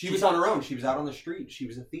 she was on her own. She was out on the street. She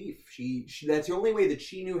was a thief. She that's the only way that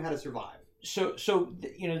she knew how to survive. So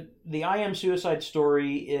the I Am Suicide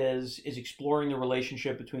story is exploring the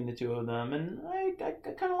relationship between the two of them, and I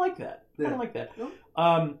kind of like that.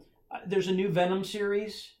 Yeah. There's a new Venom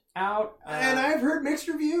series out, and I've heard mixed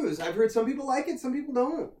reviews. I've heard some people like it, some people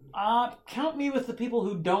don't. Count me with the people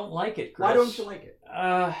who don't like it, Chris. Why don't you like it?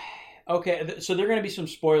 Okay, so there are going to be some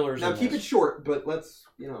spoilers. Now keep it short, but let's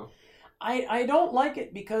I don't like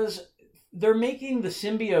it because they're making the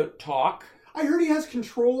symbiote talk. I heard he has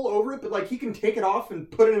control over it, but like he can take it off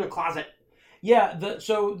and put it in a closet. Yeah, the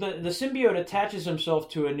symbiote attaches himself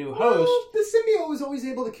to a new host. Well, the symbiote was always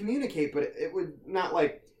able to communicate, but it would not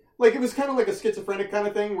like it was kind of like a schizophrenic kind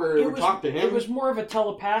of thing where it would talk to him. It was more of a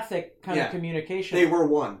telepathic kind of communication. They were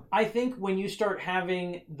one. I think when you start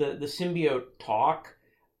having the symbiote talk,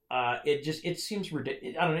 it seems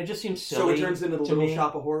ridiculous. I don't know. It just seems silly. So it turns into the Little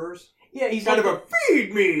Shop of Horrors. Yeah, he's kind of a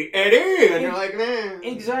feed me, Eddie, and you're like, nah.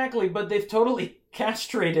 Exactly, but they've totally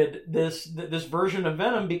castrated this version of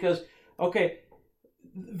Venom because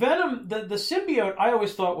Venom, the symbiote, I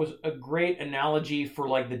always thought was a great analogy for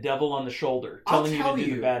like the devil on the shoulder, telling you to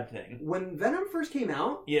do the bad thing. When Venom first came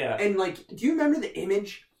out, and like, do you remember the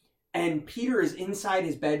image? And Peter is inside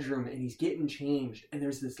his bedroom and he's getting changed, and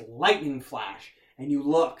there's this lightning flash, and you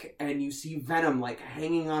look and you see Venom like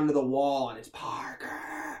hanging onto the wall, and it's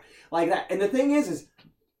Parker, like that. And the thing is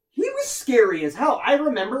he was scary as hell. I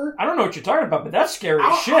remember. I don't know what you're talking about, but that's scary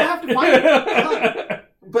as shit. I'll have to find it.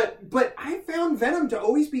 But I found Venom to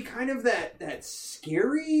always be kind of that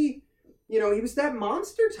scary, he was that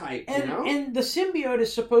monster type, And the symbiote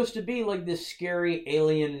is supposed to be like this scary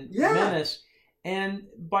alien menace. And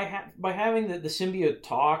by having the symbiote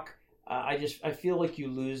talk, I feel like you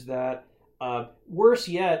lose that. Worse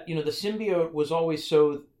yet, the symbiote was always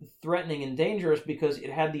so threatening and dangerous because it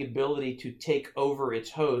had the ability to take over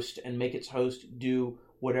its host and make its host do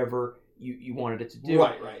whatever you wanted it to do.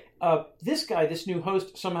 Right. This new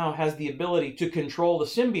host somehow has the ability to control the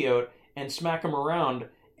symbiote and smack him around,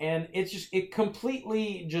 and it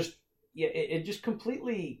completely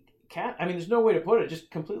I mean, there's no way to put it. It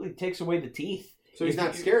just completely takes away the teeth. So he's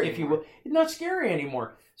not scary, if you will. It's not scary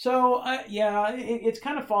anymore. So it's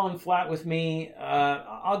kind of fallen flat with me.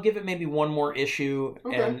 I'll give it maybe one more issue,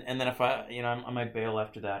 and then if I might bail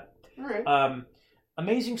after that. All right.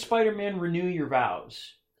 Amazing Spider-Man: Renew Your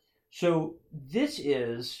Vows. So this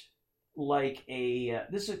is like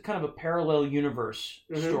this is kind of a parallel universe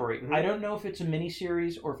story. I don't know if it's a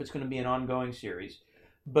miniseries or if it's going to be an ongoing series,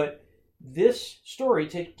 but this story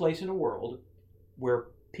takes place in a world where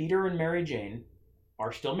Peter and Mary Jane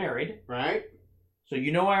are still married. Right. So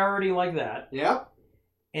I already like that. Yep.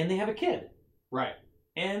 And they have a kid. Right.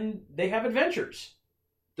 And they have adventures.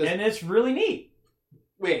 And it's really neat.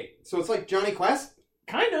 Wait, so it's like Johnny Quest?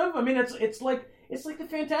 Kind of. I mean, it's like the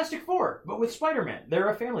Fantastic Four, but with Spider-Man. They're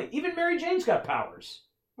a family. Even Mary Jane's got powers.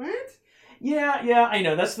 What? Yeah, I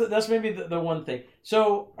know. That's maybe the one thing.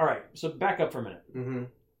 So, all right. So back up for a minute. Mm-hmm.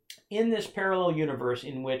 In this parallel universe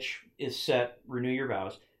in which is set Renew Your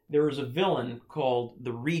Vows, there was a villain called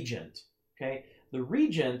the Regent. Okay? The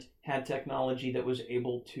Regent had technology that was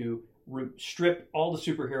able to strip all the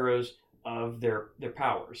superheroes of their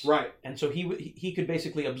powers. Right. And so he could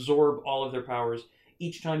basically absorb all of their powers.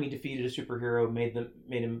 Each time he defeated a superhero, made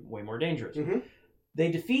him way more dangerous. Mm-hmm.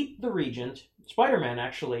 They defeat the Regent. Spider-Man,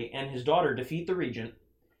 actually, and his daughter defeat the Regent.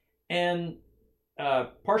 And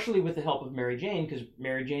partially with the help of Mary Jane, because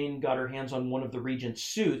Mary Jane got her hands on one of the Regent's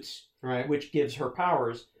suits, right, which gives her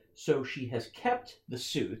powers. So she has kept the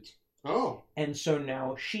suit. Oh. And so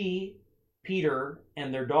now Peter,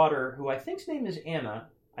 and their daughter, who I think's name is Anna,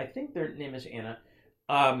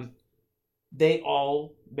 they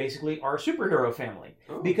all basically are a superhero family.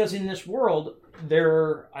 Oh. Because in this world,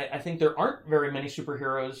 I think there aren't very many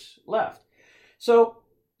superheroes left. So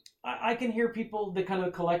I can hear people, the kind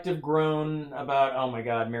of collective groan about, oh my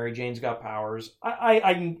God, Mary Jane's got powers.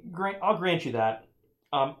 I'll grant you that.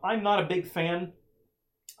 I'm not a big fan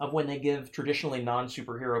of when they give traditionally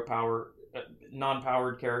non-superhero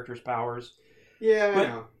non-powered characters powers. Yeah, but I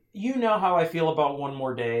know. You know how I feel about One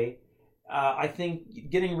More Day. I think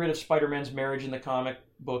getting rid of Spider-Man's marriage in the comic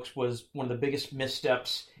books was one of the biggest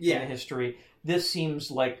missteps in history. This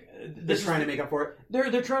seems like they're trying to make up for it.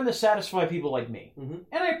 They're trying to satisfy people like me, and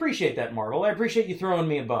I appreciate that, Marvel. I appreciate you throwing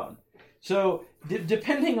me a bone. So,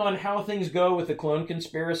 depending on how things go with the clone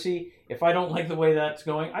conspiracy, if I don't like the way that's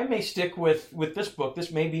going, I may stick with this book.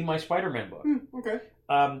 This may be my Spider-Man book. Okay.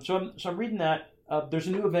 So I'm reading that. There's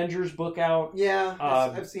a new Avengers book out. Yeah,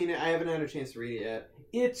 I've seen it. I haven't had a chance to read it yet.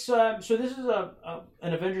 It's so this is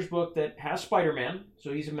an Avengers book that has Spider-Man.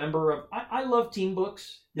 So he's a member of. I love team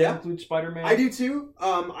books that include Spider-Man. I do too.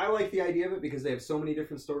 I like the idea of it because they have so many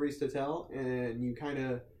different stories to tell, and you kind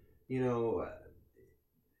of,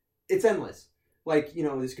 it's endless. Like,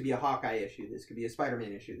 this could be a Hawkeye issue. This could be a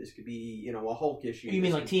Spider-Man issue. This could be, a Hulk issue. You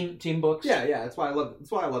mean like team books? Yeah. That's why I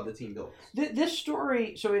love the team books. This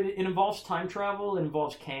story, so it involves time travel. It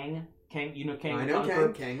involves Kang. Kang, Kang I the know Conqueror.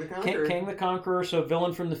 Kang the Conqueror. Kang the Conqueror, so a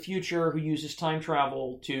villain from the future who uses time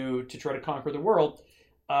travel to try to conquer the world.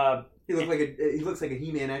 He looks like a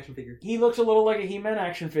He-Man action figure. He looks a little like a He-Man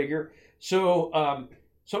action figure. So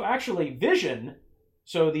actually, Vision.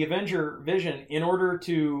 So the Avenger Vision, in order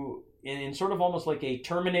to in sort of almost like a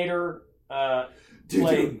Terminator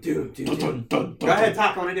play. Go ahead,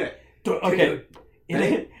 talk. I want to do it.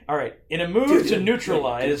 Okay. All right. In a move to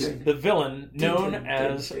neutralize the villain known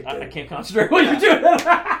as I can't concentrate while you're doing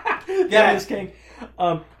that. That is King.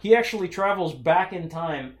 He actually travels back in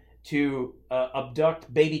time to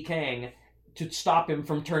abduct Baby Kang to stop him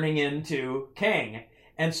from turning into Kang.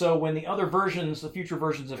 And so when the other versions, the future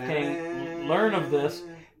versions of Kang, learn of this,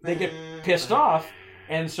 they get pissed off.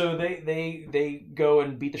 And so they go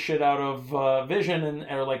and beat the shit out of Vision and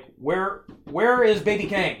are like, where is Baby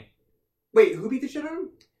Kang? Wait, who beat the shit out of him?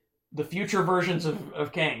 The future versions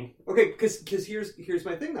of Kang. Okay, because here's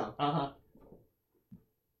my thing though.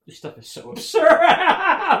 This stuff is so absurd.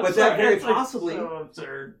 But that very possibly so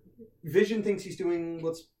absurd. Vision thinks he's doing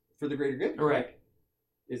what's for the greater good. Right.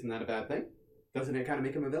 Isn't that a bad thing? Doesn't it kind of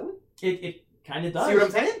make him a villain? It kind of does. See what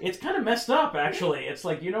I'm saying? It's kind of messed up, actually. It's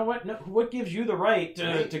like, you know what? No, what gives you the right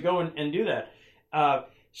to go and do that?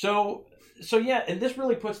 So yeah, and this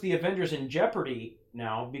really puts the Avengers in jeopardy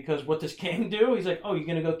now, because what does Kang do? He's like, oh, you're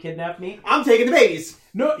going to go kidnap me? I'm taking the babies.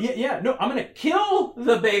 No, no, I'm going to kill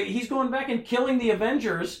the baby. He's going back and killing the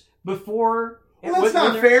Avengers before... Well, that's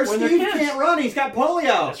not fair. Steve can't run. He's got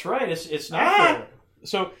polio. That's right. It's not fair.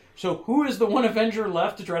 So who is the one Avenger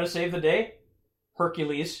left to try to save the day?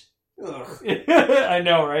 Hercules. Ugh. I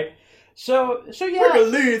know, right? So yeah.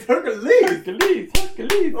 Hercules. Oh,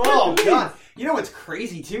 Hercules. God. You know what's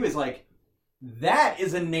crazy, too, is like, that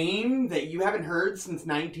is a name that you haven't heard since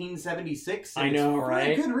 1976. I know,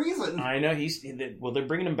 right? For a good reason. I know. They're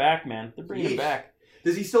bringing him back, man. They're bringing him back.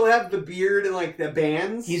 Does he still have the beard and, like, the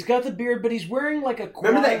bands? He's got the beard, but he's wearing, like, a...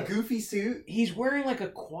 Remember that goofy suit? He's wearing, like, a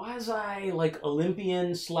quasi, like,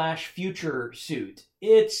 Olympian/future suit.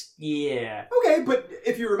 It's... yeah. Okay, but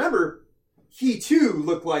if you remember, he, too,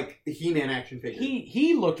 looked like a He-Man action figure.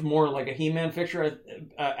 He looked more like a He-Man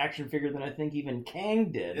action figure than I think even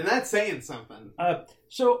Kang did. And that's saying something.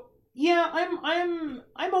 So, yeah, I'm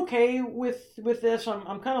okay with this.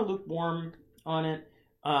 I'm kind of lukewarm on it.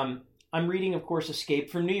 I'm reading, of course, Escape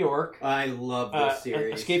from New York. I love this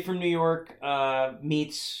series. Escape from New York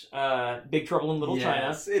meets Big Trouble in Little China.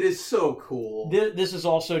 Yes, it is so cool. This is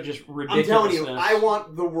also just ridiculous. I'm telling you, I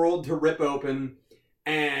want the world to rip open,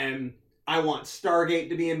 and I want Stargate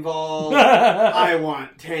to be involved. I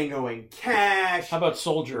want Tango and Cash. How about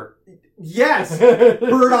Soldier? Yes!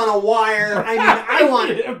 Bird on a Wire. I mean, I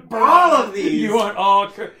want all of these. You want all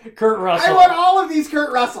Kurt Russell. I want all of these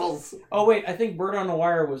Kurt Russells. Oh, wait, I think Bird on a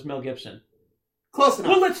Wire was Mel Gibson. Close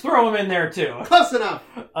enough. Well, let's throw him in there, too. Close enough.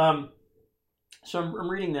 So I'm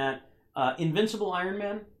reading that. Invincible Iron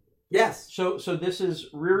Man. Yes. So this is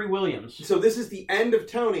Riri Williams. So this is the end of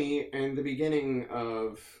Tony and the beginning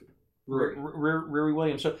of Riri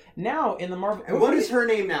Williams. So now in the Marvel... And what is her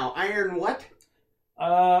name now? Iron what?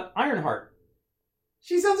 Ironheart.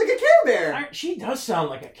 She sounds like a Care Bear. She does sound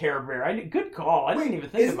like a Care Bear. Good call. I didn't even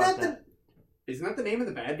think about that. Isn't that the name of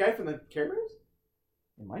the bad guy from the Care Bears?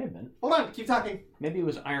 It might have been. Hold on, keep talking. Maybe it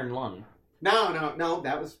was Iron Lung. No,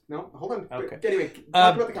 that was... No, hold on. Okay. Anyway,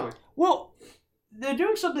 talk about the comic. Well, they're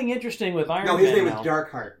doing something interesting with Iron Man. No, his name now. was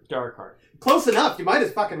Darkheart. Darkheart. Close enough. You might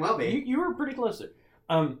as fucking well be. You were pretty close there.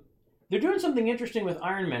 They're doing something interesting with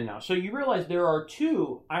Iron Man now. So you realize there are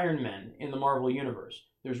two Iron Men in the Marvel Universe.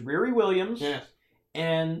 There's Riri Williams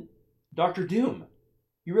and Dr. Doom.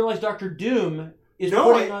 You realize Dr. Doom is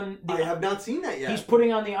putting on... I have not seen that yet. He's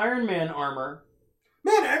putting on the Iron Man armor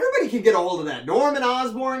Man, everybody can get a hold of that. Norman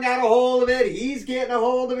Osborn got a hold of it. He's getting a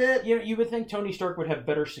hold of it. You would think Tony Stark would have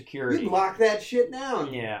better security. You'd lock that shit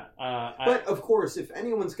down. Yeah. But, of course, if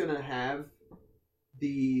anyone's going to have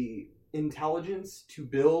the intelligence to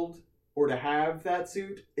build or to have that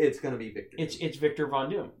suit, it's going to be Victor. It's Victor Von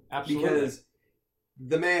Doom. Absolutely. Because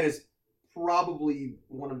the man is probably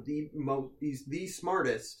one of he's the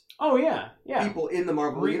smartest people in the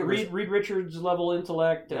Marvel universe. Reed Richards level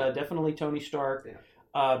intellect, definitely Tony Stark.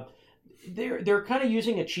 Yeah. They're kind of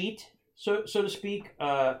using a cheat, so to speak,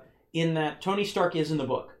 in that Tony Stark is in the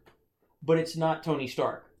book, but it's not Tony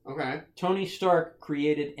Stark. Okay. Tony Stark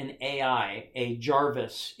created an AI, a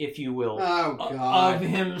Jarvis, if you will, of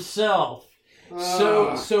himself.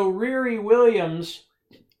 So Riri Williams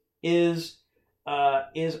is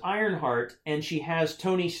Ironheart, and she has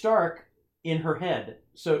Tony Stark in her head,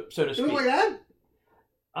 so to speak. Like that?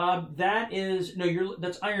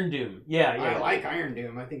 That's Iron Doom. Yeah. I like Iron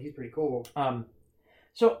Doom. I think he's pretty cool.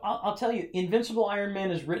 So I'll tell you, Invincible Iron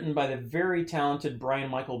Man is written by the very talented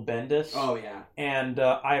Brian Michael Bendis. Oh yeah. And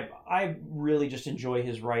I really just enjoy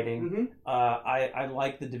his writing. Mm-hmm. I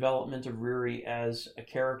like the development of Riri as a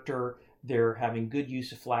character. They're having good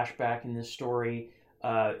use of flashback in this story.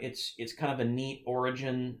 It's kind of a neat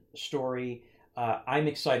origin story. I'm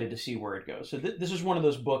excited to see where it goes. So this is one of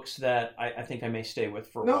those books that I think I may stay with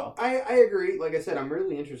for a while. No, I agree. Like I said, I'm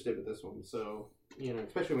really interested with this one. So,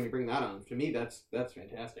 especially when you bring that on. To me, that's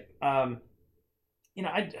fantastic. The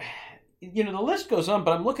list goes on,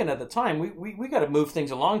 but I'm looking at the time. We got to move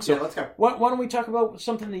things along. So yeah, let's go. Why don't we talk about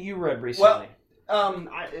something that you read recently? Well,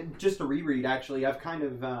 just a reread, actually.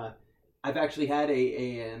 I've actually had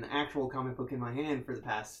an actual comic book in my hand for the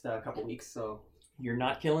past couple weeks, so... You're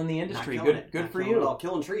not killing the industry. Good for you. Well,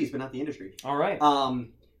 killing trees, but not the industry. All right.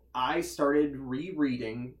 I started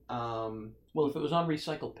rereading... well, if it was on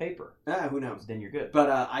recycled paper... who knows? Then you're good.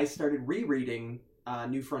 But I started rereading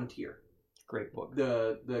New Frontier. Great book.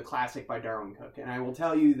 The classic by Darwin Cook. And I will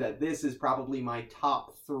tell you that this is probably my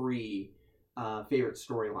top 3 favorite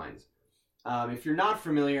storylines. If you're not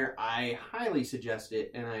familiar, I highly suggest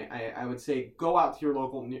it, and I would say go out to your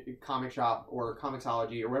local comic shop or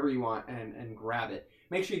Comixology or wherever you want and grab it.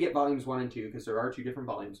 Make sure you get volumes 1 and 2 because there are 2 different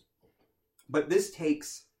volumes. But this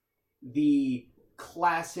takes the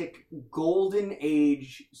classic golden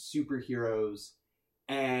age superheroes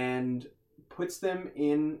and puts them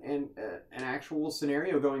in an actual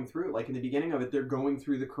scenario going through. Like in the beginning of it, they're going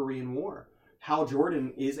through the Korean War. Hal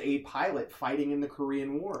Jordan is a pilot fighting in the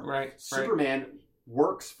Korean War. Right. Superman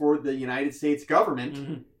works for the United States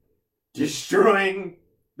government, destroying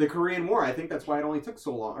the Korean War. I think that's why it only took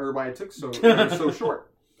so long, or why it took so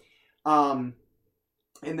short. And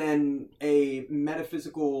then a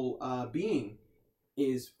metaphysical being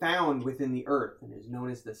is found within the Earth and is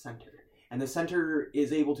known as the Center. And the Center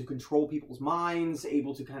is able to control people's minds,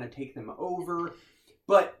 able to kind of take them over,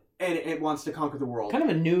 and it wants to conquer the world. Kind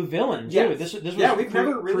of a new villain, too. Yes. This was we've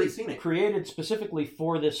never really seen it. Created specifically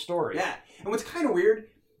for this story. Yeah. And what's kind of weird,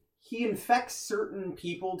 he infects certain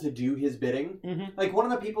people to do his bidding. Mm-hmm. Like, one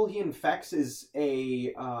of the people he infects is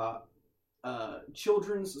a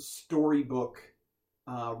children's storybook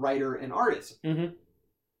writer and artist. Mm-hmm.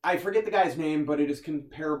 I forget the guy's name, but it is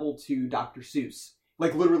comparable to Dr. Seuss.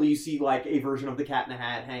 Like, literally, you see, like, a version of the Cat in the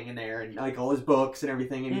Hat hanging there, and, like, all his books and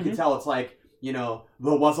everything, and you can tell it's, like, the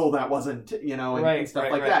wuzzle that wasn't, and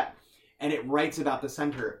stuff like that. And it writes about the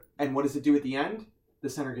Center. And what does it do at the end?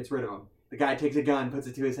 The Center gets rid of him. The guy takes a gun, puts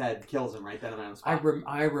it to his head, kills him right then and on the spot.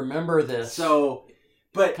 I remember this. So,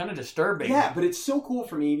 but... kind of disturbing. Yeah, but it's so cool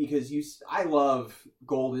for me because I love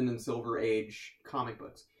Golden and Silver Age comic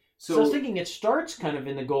books. So I was thinking it starts kind of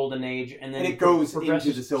in the Golden Age and then it goes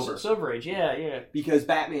into the Silver Age. Yeah. Because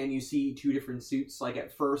Batman, you see 2 different suits. Like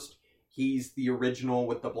at first... he's the original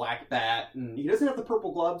with the black bat, and he doesn't have the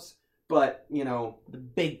purple gloves, but, the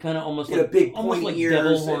big kind of almost big pointy ears.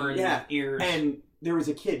 Devil horns, ears. And there was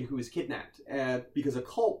a kid who was kidnapped because a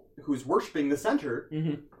cult who was worshiping the Center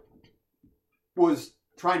was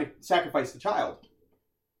trying to sacrifice the child.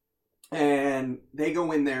 And they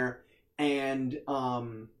go in there, and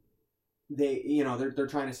they're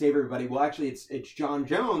trying to save everybody. Well, actually, it's John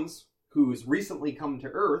Jones who's recently come to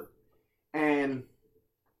Earth, and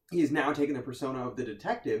he's now taken the persona of the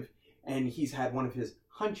detective, and he's had one of his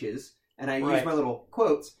hunches, and I use my little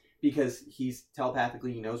quotes because he's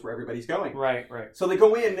telepathically, he knows where everybody's going. Right. So they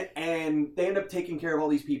go in, and they end up taking care of all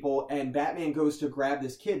these people, and Batman goes to grab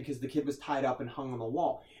this kid because the kid was tied up and hung on the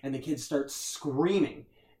wall, and the kid starts screaming.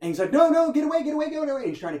 And he's like, no, get away. And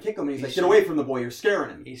he's trying to kick him, and he's like, get away from the boy, you're scaring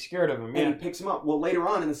him. He's scared of him, And he picks him up. Well, later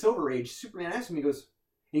on in the Silver Age, Superman asks him, he goes,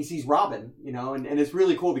 he sees Robin, you know, and it's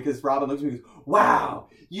really cool because Robin looks at me and goes, "Wow,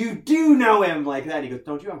 you do know him," like that. And he goes,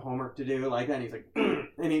 "Don't you have homework to do?" Like that. And he's like,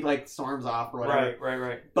 and he like storms off or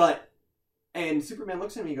whatever. Right. And Superman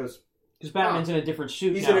looks at him and he goes, because Batman's in a different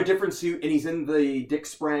suit. He's now. in a different suit, and he's in the Dick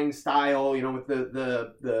Sprang style, you know, with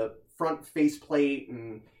the front faceplate,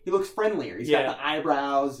 and he looks friendlier. He's got the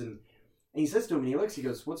eyebrows, and he says to him, and he looks, he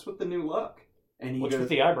goes, "What's with the new look?" And he What's goes, with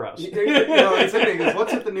the eyebrows? he goes,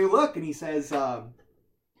 "What's with the new look?" And he says,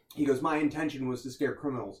 he goes, "My intention was to scare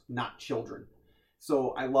criminals, not children."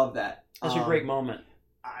 So I love that. That's a great moment.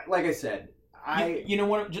 Like I said, you know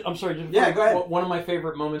what? I'm sorry. Go ahead. One of my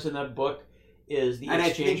favorite moments in that book is the and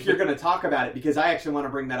exchange. I think you're going to talk about it because I actually want to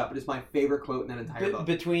bring that up. It is my favorite quote in that entire book.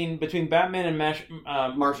 Between Batman and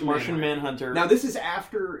Martian Manhunter. Now this is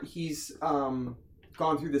after he's gone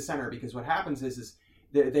through the center, because what happens is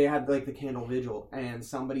they had like the candle vigil, and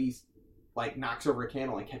somebody's like knocks over a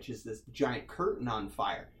candle and catches this giant curtain on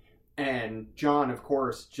fire. And John, of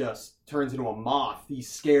course, just turns into a moth. He's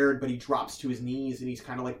scared, but he drops to his knees and he's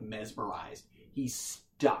kind of like mesmerized. He's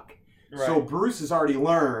stuck. Right. So Bruce has already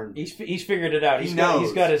learned. He's figured it out. He knows.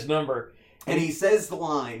 He's got his number. And he says the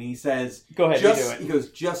line. He says, "Go ahead, you do it." He goes,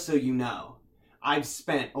 "Just so you know, I've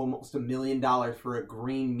spent almost $1 million for a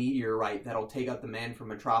green meteorite that'll take out the man from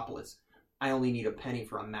Metropolis. I only need a penny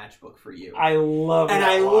for a matchbook for you." I love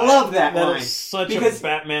that line. Love that line. That is such a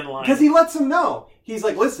Batman line. Because he lets him know. He's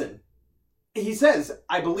like, "Listen," he says,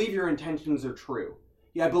 "I believe your intentions are true.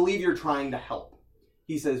 Yeah, I believe you're trying to help."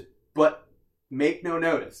 He says, "But make no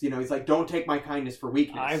notice." You know, he's like, "Don't take my kindness for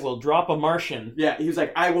weakness. I will drop a Martian." Yeah, he was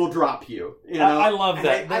like, "I will drop you." You know? I love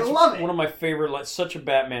that. I love it. One of my favorite, such a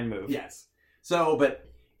Batman move. Yes. So, but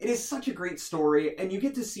it is such a great story, and you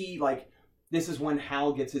get to see, like, this is when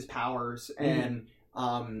Hal gets his powers, and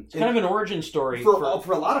it's kind of an origin story for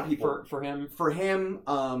a lot of people. For him. For him,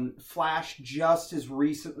 Flash just as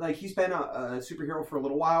recent, like, he's been a superhero for a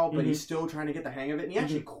little while, but he's still trying to get the hang of it, and he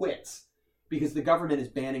actually quits because the government is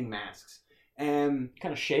banning masks. And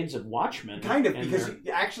kind of shades of Watchmen. Kind of, because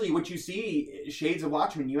actually what you see, shades of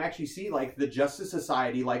Watchmen, you actually see, like, the Justice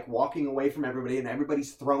Society, like, walking away from everybody, and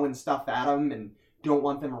everybody's throwing stuff at them and don't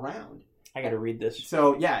want them around. I gotta read this.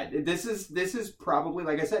 So, yeah, this is probably,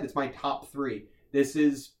 like I said, it's my top 3. This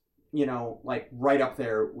is, you know, like, right up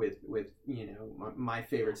there with you know, my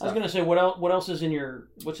favorite stuff. I was gonna say, what else is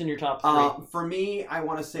what's in your top 3? For me, I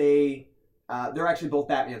want to say, they're actually both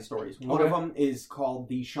Batman stories. One of them is called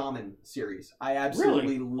the Shaman series. I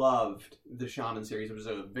absolutely loved the Shaman series. It was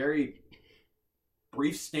a very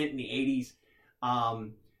brief stint in the 80s.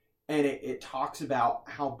 And it talks about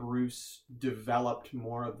how Bruce developed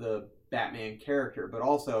more of the Batman character. But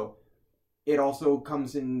also, it also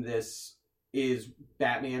comes in this, is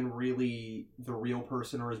Batman really the real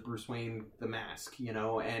person, or is Bruce Wayne the mask? You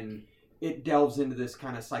know? And it delves into this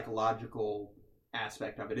kind of psychological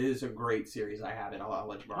aspect of it. It is a great series. I have it. I'll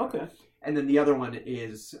let you borrow it. Okay. And then the other one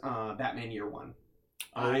is Batman Year One.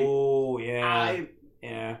 I've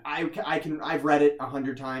read it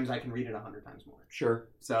 100 times. I can read it 100 times more. Sure.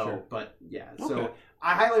 But yeah. Okay. So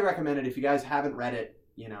I highly recommend it. If you guys haven't read it,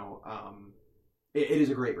 you know, it is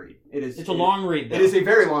a great read. It's a long read, though. It is a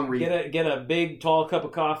very long read. Get a big tall cup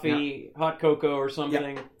of coffee, hot cocoa or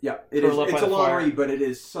something. Yeah. It is. It's a long read, but it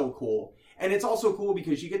is so cool. And it's also cool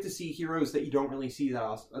because you get to see heroes that you don't really see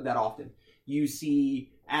that often. You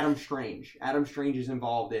see Adam Strange. Adam Strange is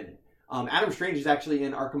involved in it. Adam Strange is actually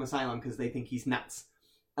in Arkham Asylum because they think he's nuts.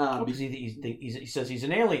 Because he says he's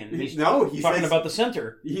an alien. He's talking about the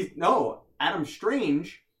center. Adam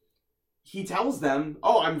Strange, he tells them,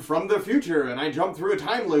 "Oh, I'm from the future, and I jump through a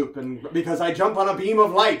time loop, and because I jump on a beam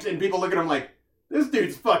of light," and people look at him like, "This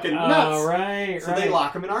dude's fucking nuts." So they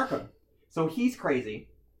lock him in Arkham. So he's crazy.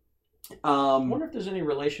 I wonder if there's any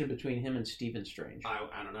relation between him and Stephen Strange.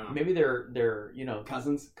 I don't know. Maybe they're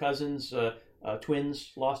cousins,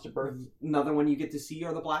 twins, lost at birth. Another one you get to see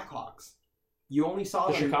are the Blackhawks. You only saw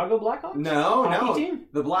the Chicago Blackhawks? No. Team?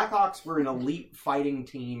 The Blackhawks were an elite fighting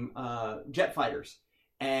team, jet fighters,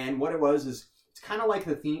 and what it was is it's kind of like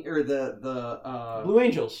the theme or the Blue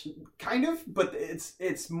Angels, kind of, but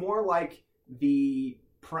it's more like the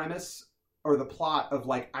premise or the plot of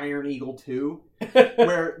like Iron Eagle 2,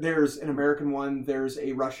 where there's an American one, there's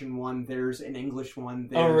a Russian one, there's an English one.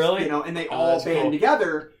 Oh, really? You know, and they all band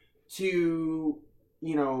together to,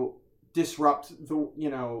 you know, disrupt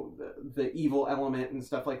the evil element and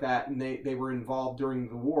stuff like that. And they were involved during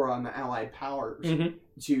the war on the Allied powers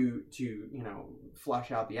to you know, flush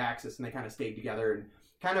out the Axis, and they kind of stayed together and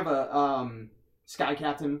kind of a Sky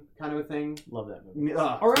Captain kind of a thing. Love that movie.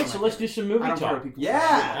 All right, so let's do some movie talk.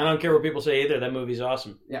 Yeah. I don't care what people say either. That movie's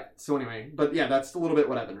awesome. Yeah. So anyway, but yeah, that's a little bit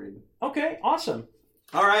what I've been reading. Okay, awesome.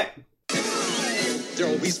 All right.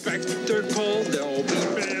 There'll be spectacle, there'll be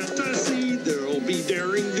fantasy, there'll be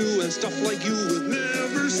daring do and stuff like you would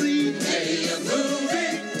never see. Hey, a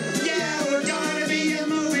movie! Yeah, we're gonna be a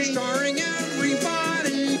movie starring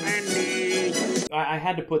everybody and me. I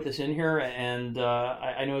had to put this in here, and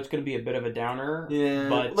I know it's going to be a bit of a downer. Yeah.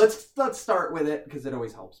 But Let's start with it because it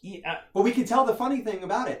always helps. yeah, But we can tell the funny thing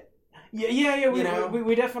about it. Yeah.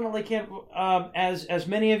 We definitely can't. As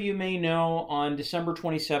many of you may know, on December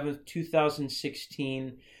 27th,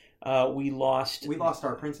 2016, we lost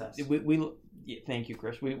our princess. Thank you,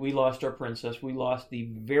 Chris. We lost our princess. We lost the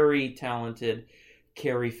very talented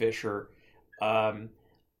Carrie Fisher. I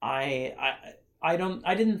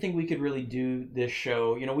didn't think we could really do this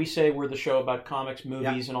show. You know, we say we're the show about comics,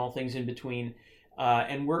 movies, and all things in between.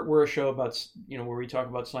 And we're a show about, where we talk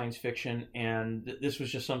about science fiction, and this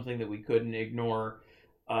was just something that we couldn't ignore.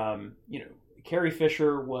 Carrie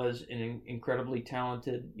Fisher was an incredibly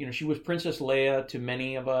talented, she was Princess Leia to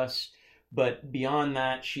many of us, but beyond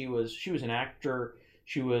that, she was an actor,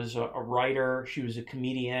 she was a writer, she was a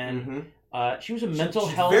comedian, she was a mental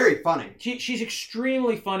health. Very funny. She's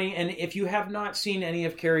extremely funny, and if you have not seen any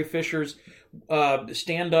of Carrie Fisher's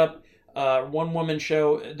stand-up one-woman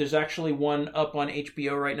show, there's actually one up on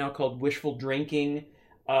HBO right now called Wishful Drinking.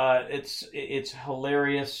 It's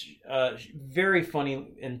hilarious, very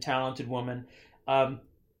funny and talented woman.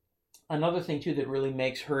 Another thing too that really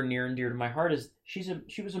makes her near and dear to my heart is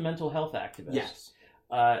she was a mental health activist. Yes.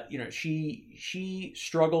 She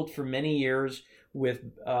struggled for many years with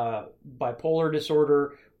bipolar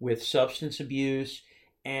disorder, with substance abuse,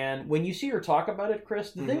 and when you see her talk about it,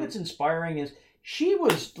 Chris, the thing that's inspiring is she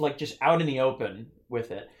was like just out in the open with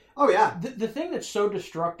it. Oh yeah. The thing that's so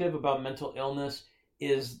destructive about mental illness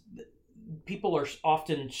is people are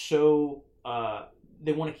often so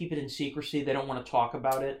they want to keep it in secrecy. They don't want to talk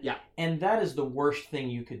about it. Yeah. And that is the worst thing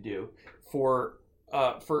you could do for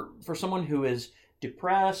someone who is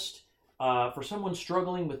depressed, for someone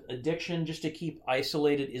struggling with addiction. Just to keep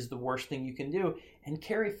isolated is the worst thing you can do. And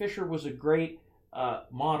Carrie Fisher was a great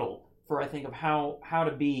model for, I think, of how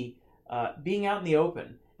to be. Being out in the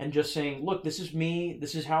open and just saying, look, this is me,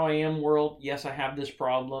 this is how I am, world. Yes, I have this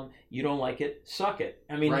problem. You don't like it, suck it.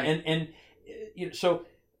 I mean, right. So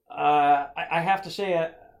I have to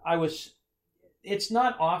say, it's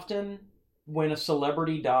not often when a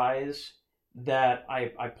celebrity dies that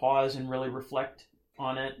I pause and really reflect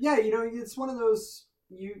on it. Yeah, it's one of those,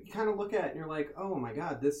 you kind of look at it and you're like, oh my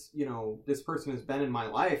God, this person has been in my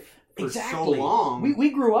life for so long. We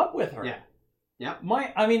grew up with her. Yeah. Yeah.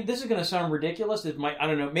 This is going to sound ridiculous. I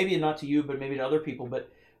don't know, maybe not to you, but maybe to other people. But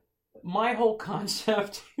my whole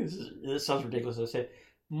concept, this sounds ridiculous to say,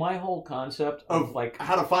 my whole concept of like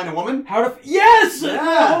how to find a woman, yes, yeah.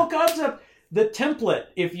 The whole concept, the template,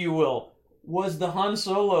 if you will, was the Han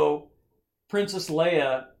Solo Princess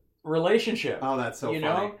Leia relationship. Oh, that's so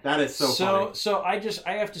funny. That is so funny. So I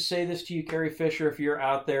have to say this to you, Carrie Fisher, if you're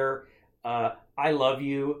out there, I love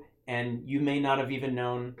you. And you may not have even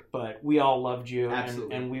known, but we all loved you.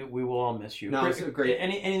 Absolutely. And we will all miss you. No, it's great.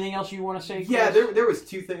 Anything else you want to say, Chris? Yeah, there was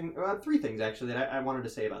three things actually that I wanted to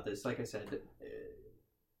say about this. Like I said,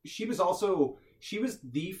 she was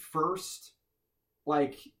the first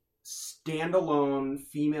like standalone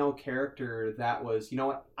female character that was, you know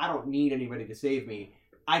what, I don't need anybody to save me.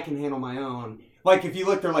 I can handle my own. Like if you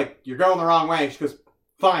look, they're like, you're going the wrong way. She goes,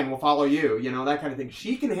 fine, we'll follow you, that kind of thing.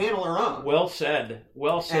 She can handle her own. Well said.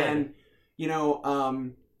 And,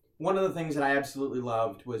 one of the things that I absolutely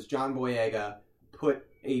loved was John Boyega put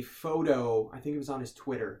a photo, I think it was on his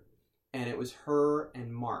Twitter, and it was her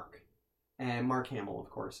and Mark Hamill,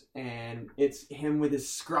 of course. And it's him with his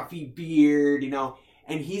scruffy beard,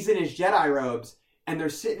 and he's in his Jedi robes, and they're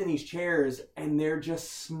sitting in these chairs, and they're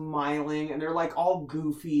just smiling, and they're like all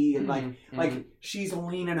goofy, and like she's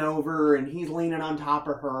leaning over, and he's leaning on top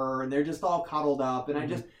of her, and they're just all cuddled up,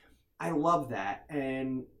 and I love that,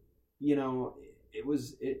 and it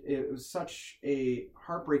was such a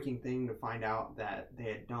heartbreaking thing to find out that they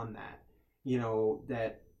had done that,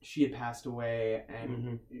 that she had passed away,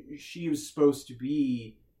 and she was supposed to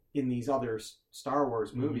be in these other Star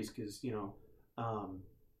Wars movies because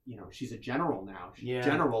she's a general now. She's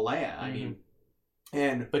General Leia. I mean,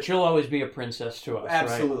 but she'll always be a princess to us.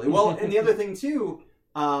 Absolutely. Right? Well, and the other thing too,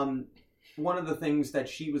 one of the things that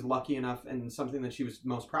she was lucky enough, and something that she was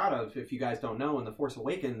most proud of, if you guys don't know, in The Force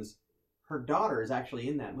Awakens, her daughter is actually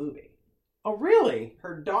in that movie. Oh, really?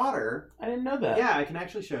 Her daughter. I didn't know that. Yeah, I can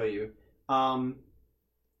actually show you.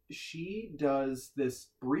 She does this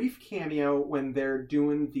brief cameo when they're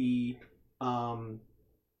doing the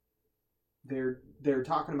they're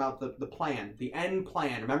talking about the plan, the end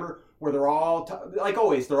plan. Remember where they're all like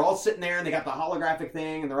always, they're all sitting there and they got the holographic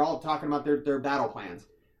thing and they're all talking about their battle plans.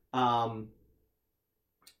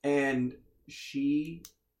 And she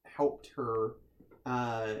helped her.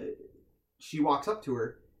 She walks up to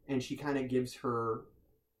her and she kind of gives her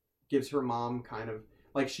mom kind of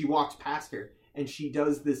like, she walks past her and she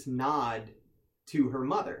does this nod to her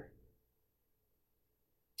mother.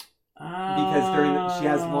 Because she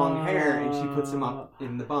has long hair and she puts them up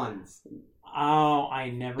in the buns. Oh, I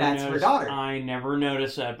never That's noticed. her daughter. I never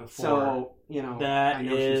noticed that before. So, that I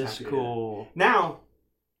know is she's happy to do cool. that. Now,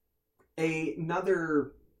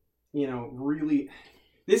 another, really,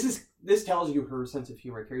 this tells you her sense of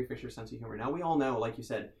humor, Carrie Fisher's sense of humor. Now, we all know, like you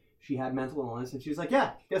said, she had mental illness and she was like,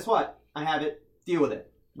 yeah, guess what? I have it. Deal with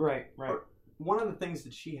it. Right. One of the things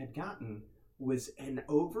that she had gotten was an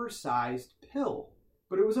oversized pill.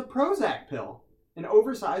 But it was a Prozac pill. An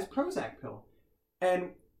oversized Prozac pill. And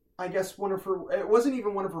I guess it wasn't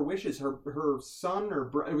even one of her wishes. Her son,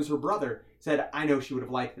 it was her brother, said, I know she would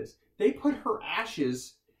have liked this. They put her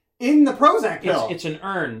ashes in the Prozac pill. It's an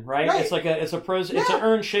urn, right? Right. It's an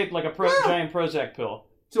urn shaped like a giant Prozac pill.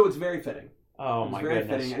 So it's very fitting. Oh my goodness.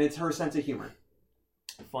 Very fitting, and it's her sense of humor.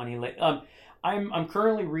 Funny. I'm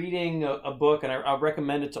currently reading a book, and I'll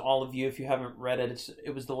recommend it to all of you if you haven't read it.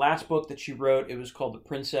 It was the last book that she wrote. It was called The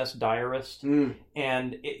Princess Diarist,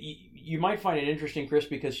 and you might find it interesting, Chris,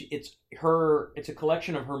 because it's a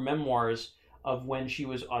collection of her memoirs of when she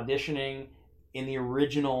was auditioning in the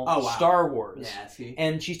original Star Wars. Yeah, see?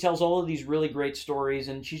 And she tells all of these really great stories,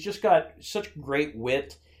 and she's just got such great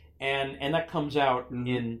wit, and that comes out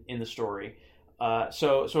in the story.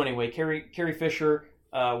 So anyway, Carrie Fisher.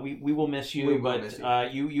 We will miss you,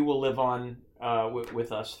 but you will live on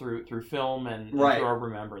with us through film and through our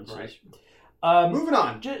remembrances. Right. Moving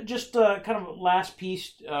on. Just kind of last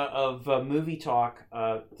piece of movie talk.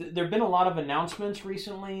 There have been a lot of announcements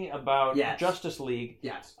recently about Justice League.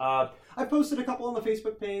 Yes. I've posted a couple on the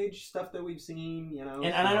Facebook page, stuff that we've seen,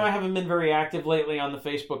 And I know I haven't been very active lately on the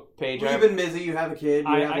Facebook page. You've been busy, you have a kid,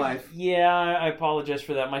 you have life. Yeah, I apologize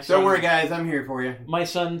for that. My son, don't worry, guys, I'm here for you. My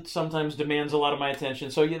son sometimes demands a lot of my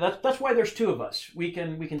attention, so yeah, that's why there's two of us. We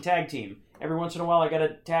can tag team. Every once in a while, I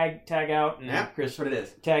gotta tag out, and Chris that's what it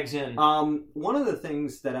is. Tags in. One of the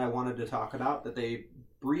things that I wanted to talk about that they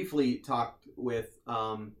briefly talked with,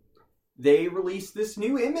 they released this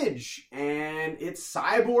new image, and it's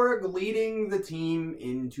Cyborg leading the team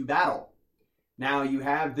into battle. Now you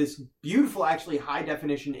have this beautiful, actually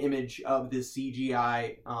high-definition image of this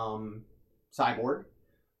CGI Cyborg,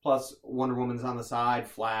 plus Wonder Woman's on the side,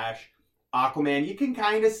 Flash, Aquaman. You can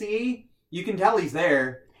kind of see, you can tell he's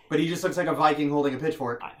there, but he just looks like a Viking holding a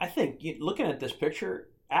pitchfork. I think, looking at this picture,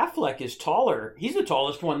 Affleck is taller. He's the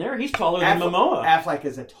tallest one there. He's taller than Momoa. Affleck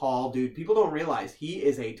is a tall dude. People don't realize he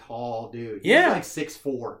is a tall dude. He's like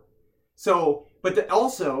 6'4". So, but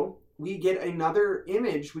also, we get another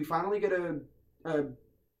image. We finally get a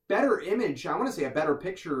better image. I want to say a better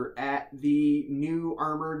picture at the new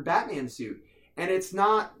armored Batman suit. And it's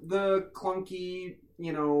not the clunky,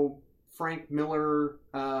 Frank Miller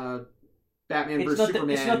Batman vs. Superman.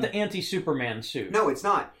 It's not the anti-Superman suit. No, it's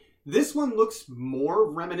not. This one looks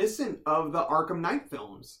more reminiscent of the Arkham Knight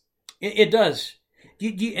films. It does.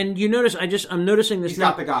 And you notice, I'm noticing this. He's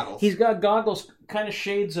got the goggles. He's got goggles, kind of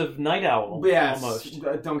shades of Night Owl. Yes, almost.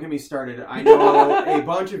 Don't get me started. I know a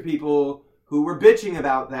bunch of people who were bitching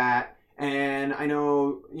about that, and I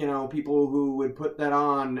know, people who would put that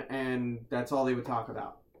on, and that's all they would talk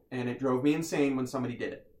about. And it drove me insane when somebody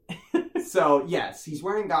did it. So, yes, he's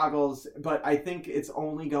wearing goggles, but I think it's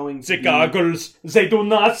only going to be... goggles, they do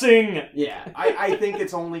nothing! Yeah, I think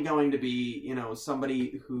it's only going to be,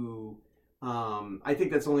 somebody who... I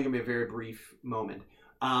think that's only going to be a very brief moment.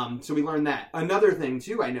 So we learned that. Another thing,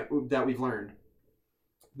 too, I know that we've learned.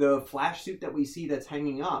 The Flash suit that we see that's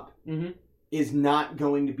hanging up is not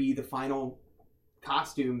going to be the final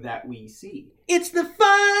costume that we see. It's the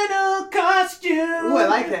final costume! Ooh, I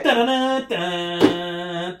like that.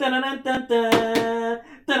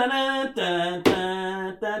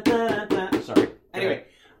 Sorry. Anyway,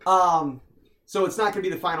 so it's not going to be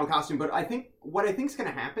the final costume, but what I think is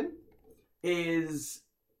going to happen is,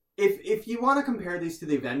 if you want to compare these to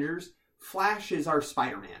the Avengers, Flash is our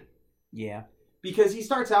Spider-Man. Yeah. Because he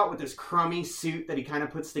starts out with this crummy suit that he kind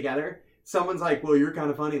of puts together. Someone's like, well, you're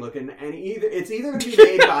kind of funny looking. And it's either going to be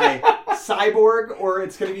made by Cyborg or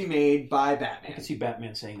it's going to be made by Batman. I can see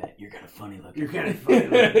Batman saying that. You're kind of funny looking. You're kind of funny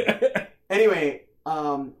looking. Anyway,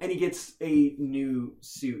 and he gets a new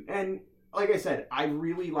suit. And like I said, I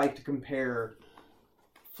really like to compare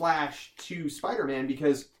Flash to Spider-Man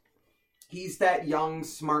because he's that young,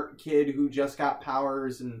 smart kid who just got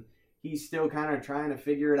powers and he's still kind of trying to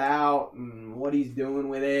figure it out and what he's doing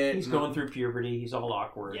with it. He's going through puberty. He's all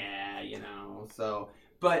awkward. Yeah, you know. So,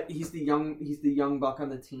 but he's the young buck on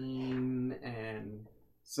the team, and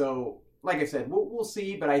so like I said, we'll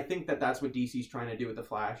see. But I think that's what DC's trying to do with the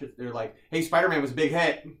Flash. They're like, hey, Spider-Man was a big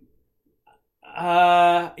hit.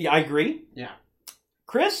 Yeah, I agree. Yeah,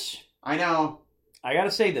 Chris, I know. I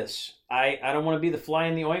gotta say this. I don't want to be the fly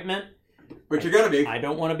in the ointment. But you're gonna be. I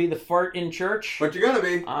don't want to be the fart in church. But you're gonna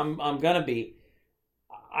be. I'm gonna be.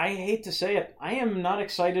 I hate to say it. I am not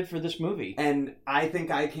excited for this movie. And I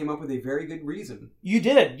think I came up with a very good reason. You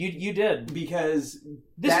did. You did. Because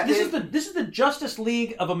this is the Justice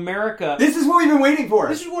League of America. This is what we've been waiting for.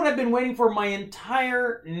 This is what I've been waiting for my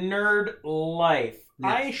entire nerd life.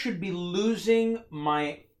 Yes. I should be losing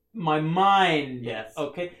my mind. Yes.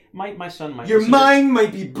 Okay. My son might. Your mind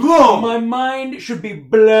might be blown. My mind should be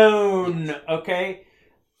blown. Yes. Okay.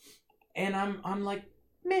 And I'm like,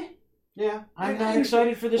 meh. Yeah. I'm not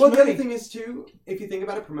excited for this movie. Well, the other thing is too, if you think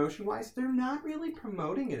about it promotion-wise, they're not really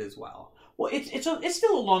promoting it as well. Well, it's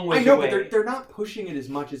still a long way away. I know, but they're not pushing it as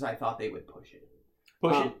much as I thought they would push it.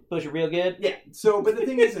 Push it real good. Yeah. So, but the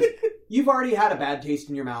thing is you've already had a bad taste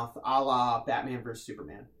in your mouth, a la Batman vs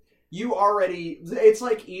Superman. It's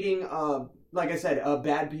like eating, like I said, a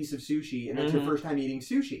bad piece of sushi, and that's your first time eating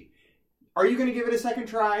sushi. Are you going to give it a second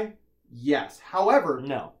try? Yes. However,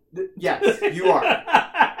 no. Yes, you are.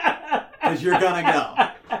 Because you're gonna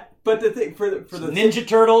go. But the thing for the Ninja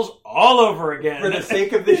Turtles all over again. For the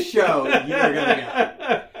sake of this show, you're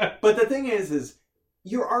gonna go. But the thing is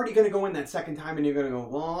you're already gonna go in that second time, and you're gonna go,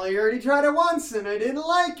 well, I already tried it once, and I didn't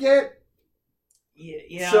like it.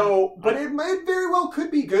 Yeah. So, but it very well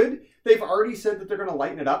could be good. They've already said that they're gonna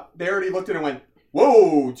lighten it up. They already looked at it and went,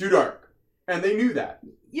 whoa, too dark, and they knew that.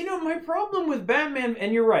 You know, my problem with Batman,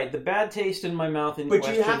 and you're right, the bad taste in my mouth in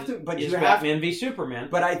question is Batman v Superman.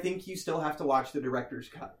 But I think you still have to watch the director's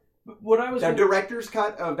cut. The director's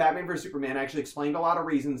cut of Batman v Superman actually explained a lot of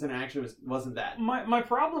reasons, and it actually wasn't that. My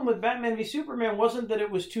problem with Batman v Superman wasn't that it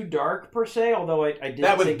was too dark, per se, although I did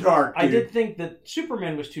that was think, dark, dude. I did think that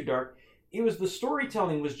Superman was too dark. It was the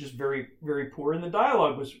storytelling was just very, very poor, and the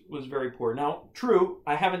dialogue was very poor. Now, true,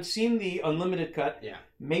 I haven't seen the unlimited cut. Yeah.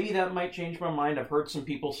 Maybe that might change my mind. I've heard some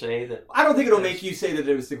people say that. I don't think it'll make you say that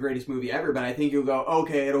it was the greatest movie ever, but I think you'll go,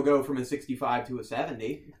 okay, it'll go from a 65 to a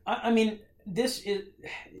 70. I mean,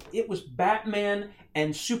 it was Batman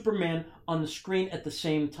and Superman on the screen at the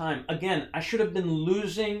same time. Again, I should have been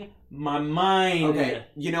losing my mind. Okay,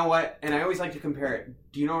 you know what? And I always like to compare it.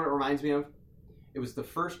 Do you know what it reminds me of? It was the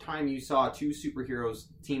first time you saw two superheroes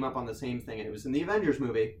team up on the same thing, and it was in the Avengers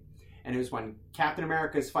movie. And it was when Captain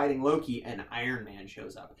America is fighting Loki and Iron Man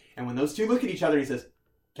shows up. And when those two look at each other, he says,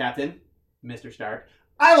 Captain, Mr. Stark,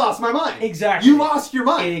 I lost my mind. Exactly. You lost your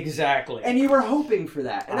mind. Exactly. And you were hoping for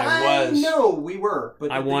that. And I was. know we were.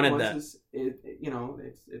 But I wanted that.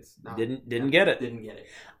 It's not. Didn't get it. Didn't get it.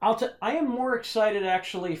 I am more excited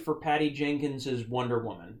actually for Patty Jenkins' Wonder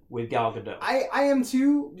Woman with Gal Gadot. I am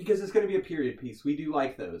too, because it's going to be a period piece. We do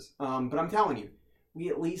like those. But I'm telling you, we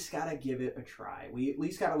at least got to give it a try. We at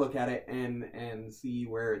least got to look at it and see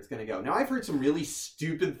where it's going to go. Now, I've heard some really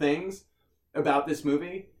stupid things about this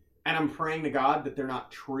movie, and I'm praying to God that they're not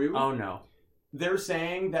true. Oh, no. They're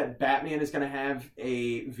saying that Batman is going to have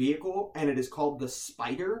a vehicle, and it is called the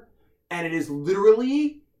Spider, and it is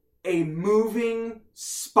literally a moving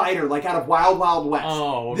spider, like out of Wild Wild West.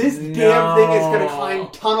 Oh, this damn thing is going to climb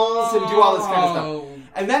tunnels and do all this kind of stuff.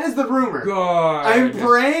 And that is the rumor. God. I'm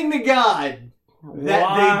praying to God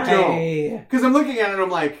that they don't. Because I'm looking at it and I'm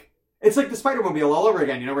like, it's like the Spider-Mobile all over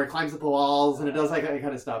again, you know, where it climbs up the walls and it does like that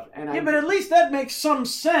kind of stuff. And but at least that makes some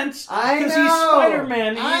sense. I know. Because he's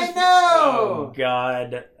Spider-Man. I know. Oh,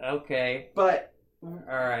 God. Okay. But. All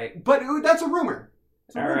right. But that's a rumor.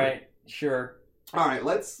 All right. Sure. All right.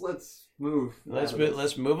 Let's move.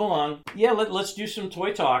 Let's move along. Yeah. Let's do some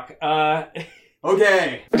toy talk.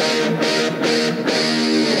 Okay. Where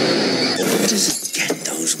does it get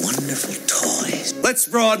those wonderful toys? Let's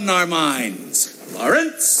broaden our minds.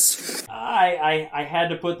 Lawrence? I had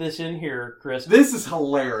to put this in here, Chris. This is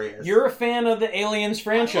hilarious. You're a fan of the Aliens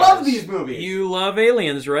franchise. I love these movies. You love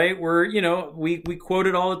Aliens, right? We quote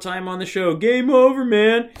it all the time on the show. Game over,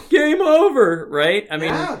 man. Game over, right? I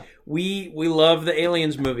mean, we love the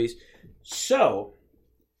Aliens movies. So,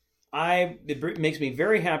 it makes me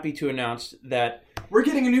very happy to announce that we're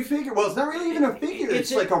getting a new figure. Well, it's not really even a figure.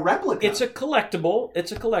 It's like a replica. It's a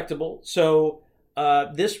collectible. So,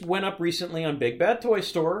 this went up recently on Big Bad Toy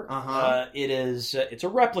Store. It's a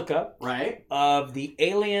replica, right, of the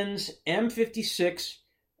Aliens M56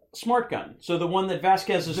 smart gun. So the one that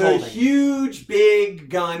Vasquez is The holding. huge big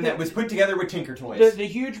gun that was put together with Tinker Toys. The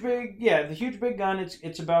huge big gun.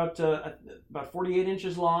 It's about 48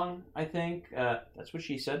 inches long, I think. That's what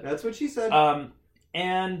she said. That's what she said.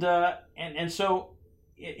 And so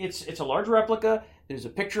it's a large replica. There's a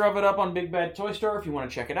picture of it up on Big Bad Toy Store if you want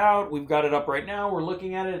to check it out. We've got it up right now. We're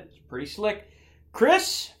looking at it. It's pretty slick.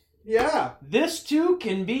 Chris, yeah. this too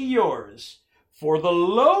can be yours for the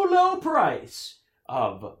low price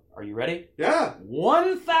of, are you ready? Yeah.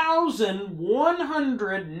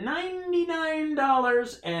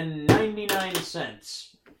 $1,199.99.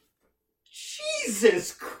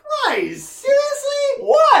 Jesus Christ! Seriously?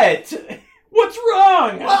 What? What's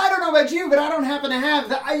wrong? Well, I don't know about you, but I don't happen to have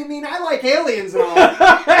that. I mean, I like aliens and all.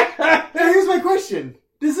 Now, here's my question.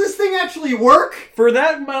 Does this thing actually work? For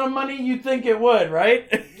that amount of money, you'd think it would,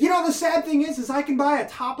 right? You know, the sad thing is I can buy a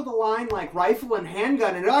top-of-the-line, like, rifle and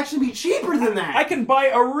handgun, and it'll actually be cheaper than that. I can buy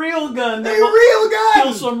a real gun that A real gun!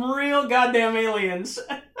 kill some real goddamn aliens.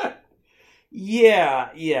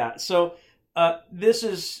 Yeah. So, this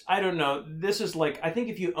is, I don't know, this is like, I think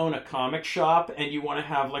if you own a comic shop and you want to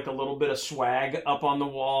have like a little bit of swag up on the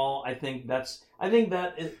wall, I think that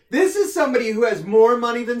is... This is somebody who has more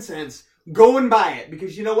money than sense. Go and buy it,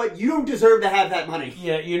 because you know what? You don't deserve to have that money.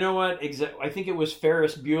 Yeah, you know what? I think it was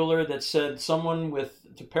Ferris Bueller that said to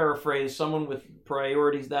paraphrase, someone with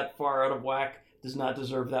priorities that far out of whack does not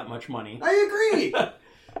deserve that much money. I agree.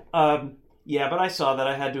 Yeah, but I saw that.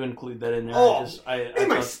 I had to include that in there. Oh,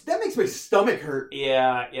 that makes my stomach hurt.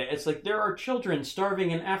 Yeah. It's like there are children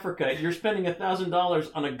starving in Africa. You're spending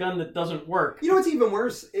 $1,000 on a gun that doesn't work. You know what's even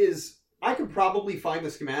worse is I could probably find the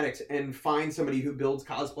schematics and find somebody who builds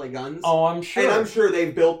cosplay guns. Oh, I'm sure. And I'm sure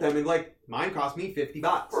they've built them, and like, mine cost me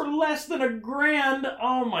 $50. For less than $1,000.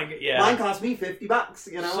 Oh my god. Yeah. Mine cost me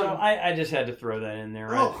 $50, you know? So I just had to throw that in there.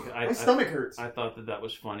 My stomach hurts. I thought that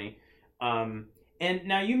was funny. And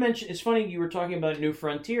now you mentioned, it's funny you were talking about New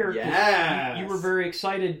Frontier. Yes. You were very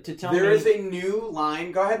excited to tell me. There is a new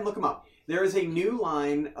line, go ahead and look them up. There is a new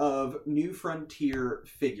line of New Frontier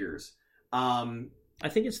figures. I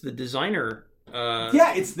think it's the designer.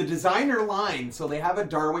 Yeah, it's the designer line. So they have a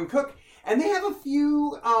Darwin Cook. And they have a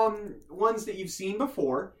few ones that you've seen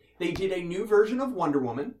before. They did a new version of Wonder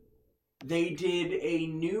Woman. They did a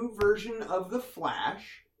new version of The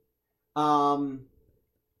Flash. But...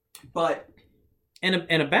 And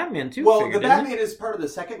a Batman, too. Well, the Batman is part of the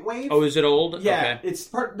second wave. Oh, is it old? Yeah, Okay. it's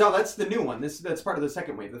part... No, that's the new one. That's part of the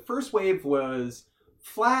second wave. The first wave was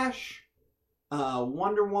Flash,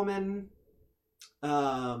 Wonder Woman...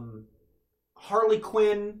 Harley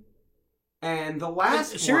Quinn, and the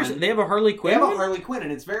last Seriously, one... they have a Harley Quinn? They have a Harley Quinn,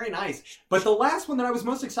 and it's very nice. But the last one that I was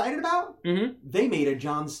most excited about, they made a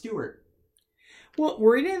Jon Stewart. Well,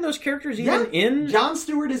 were any of those characters even in... Jon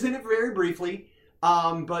Stewart is in it very briefly,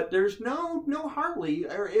 but there's no Harley,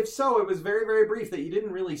 or if so, it was very, very brief that you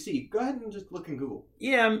didn't really see. Go ahead and just look in Google.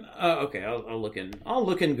 Yeah, okay, I'll look in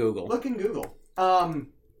Google. Look in Google.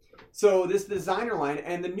 So this designer line,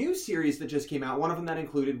 and the new series that just came out, one of them that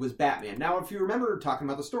included was Batman. Now, if you remember talking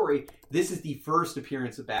about the story, this is the first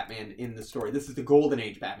appearance of Batman in the story. This is the Golden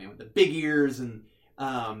Age Batman with the big ears, and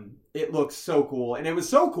it looks so cool. And it was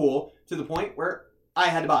so cool to the point where I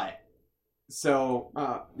had to buy it. So,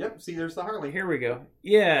 yep, see, there's the Harley. Here we go.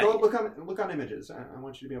 Yeah. Go look on images. I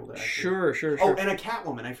want you to be able to actually... Sure. Oh, and a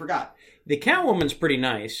Catwoman, I forgot. The Catwoman's pretty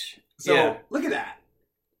nice. So, look at that.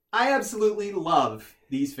 I absolutely love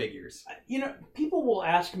these figures. You know, people will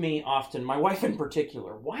ask me often, my wife in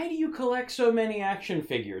particular, why do you collect so many action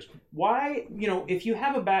figures? Why, if you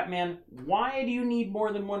have a Batman, why do you need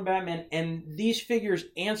more than one Batman? And these figures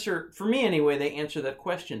answer, for me anyway, they answer that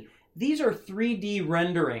question. These are 3D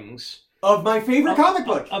renderings. Of my favorite comic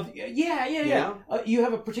book. Yeah. You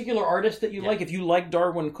have a particular artist that you like. If you like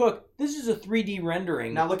Darwin Cook, this is a 3D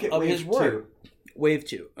rendering now look at of Wave his work. 2. Wave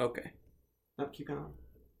 2, okay. Oh, keep going.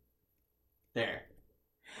 There.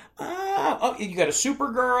 You got a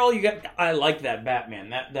Supergirl. I like that Batman.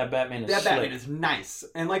 That Batman is that slick. Batman is nice.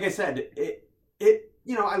 And like I said,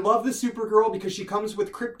 I love the Supergirl because she comes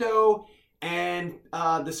with Crypto and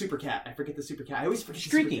the Super Cat. I forget the Super Cat. I always forget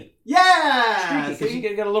Streaky. The Super Cat. Yeah! Streaky, because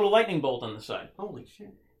you got a little lightning bolt on the side. Holy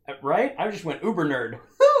shit. Right? I just went uber nerd.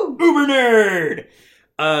 Woo! Uber nerd!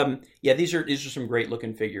 Yeah, these are some great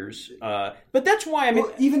looking figures. But that's why,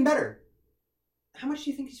 Well, even better. How much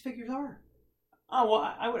do you think these figures are? Oh, well,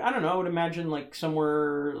 I don't know. I would imagine like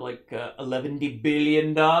somewhere like $11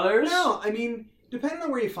 billion. No, I mean, depending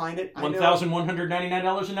on where you find it.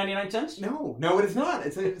 $1,199.99? No, it is not.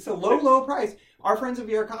 It's a low price. Our friends at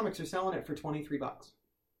VR Comics are selling it for $23.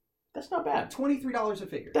 That's not bad. $23 a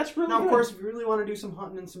figure. That's really now, good. of course, if you really want to do some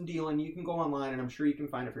hunting and some dealing, you can go online, and I'm sure you can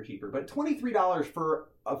find it for cheaper. But $23 for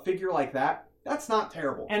a figure like that, that's not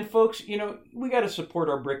terrible. And folks, we got to support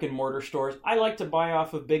our brick and mortar stores. I like to buy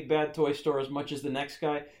off of Big Bad Toy Store as much as the next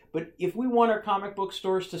guy, but if we want our comic book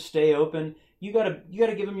stores to stay open, you gotta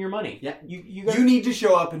give them your money. Yeah, you need to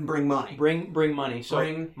show up and bring money. Bring money. So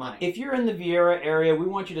bring money. If you're in the Vieira area, we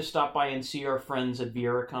want you to stop by and see our friends at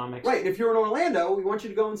Vieira Comics. Right. If you're in Orlando, we want you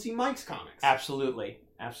to go and see Mike's Comics. Absolutely.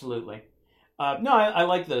 No, I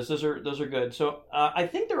like those. Those are good. So I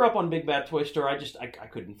think they're up on Big Bad Toy Store. I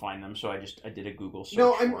couldn't find them, so I did a Google search.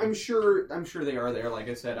 No, I'm sure they are there. Like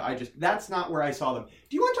I said, that's not where I saw them.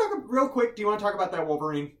 Do you want to talk real quick? Do you want to talk about that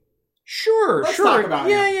Wolverine? Sure. Let's talk about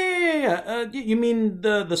him. Yeah. You mean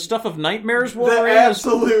the stuff of Nightmares Wolverine? The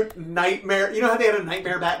absolute nightmare. You know how they had a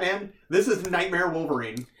Nightmare Batman? This is Nightmare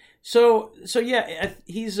Wolverine. So yeah,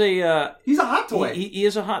 he's a hot toy. He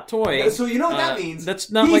is a hot toy. So you know what that means?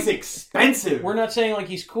 That's not he's expensive. We're not saying like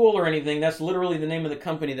he's cool or anything. That's literally the name of the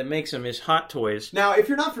company that makes him. Is Hot Toys. Now, if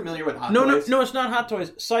you're not familiar with Hot Toys, no, it's not Hot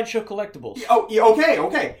Toys. Sideshow Collectibles. Oh,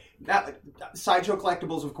 okay. Sideshow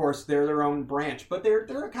Collectibles, of course, they're their own branch, but they're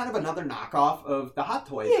kind of another knockoff of the Hot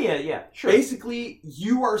Toys. Yeah, sure. Basically,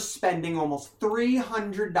 you are spending almost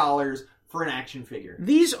 $300 for an action figure.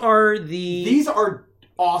 These are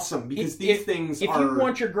awesome because these things are. If you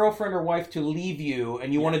want your girlfriend or wife to leave you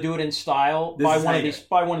and you want to do it in style, buy one of these.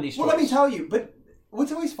 Well, toys. let me tell you. But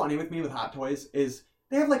what's always funny with me with Hot Toys is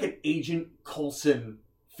they have like an Agent Coulson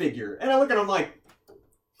figure, and I look at them like,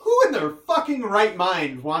 who in their fucking right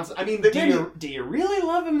mind wants? I mean, do you really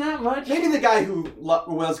love him that much? Maybe the guy who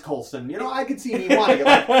was Coulson. I could see me wanting it.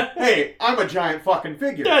 Like, hey, I'm a giant fucking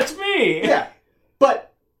figure. That's me. Yeah, but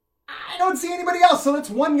I don't see anybody else, so that's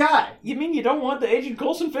one guy. You mean you don't want the Agent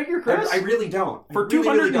Coulson figure, Chris? I really don't. For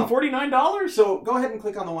 $249? So go ahead and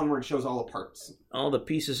click on the one where it shows all the parts. All the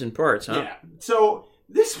pieces and parts, huh? Yeah. So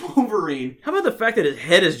this Wolverine... How about the fact that his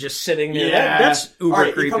head is just sitting there? Yeah. That's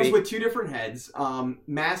uber creepy. It comes with two different heads,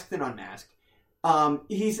 masked and unmasked.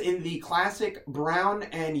 He's in the classic brown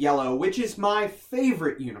and yellow, which is my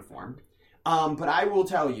favorite uniform. But I will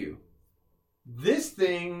tell you, this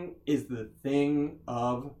thing is the thing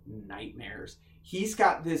of nightmares. He's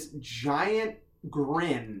got this giant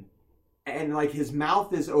grin, and like his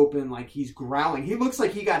mouth is open, like he's growling. He looks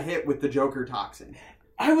like he got hit with the Joker toxin.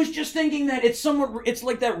 I was just thinking that it's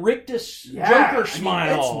like that rictus Joker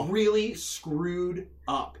smile. It's really screwed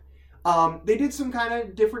up. They did some kind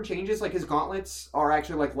of different changes, like his gauntlets are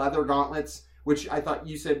actually like leather gauntlets, which I thought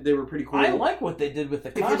you said they were pretty cool. I like what they did with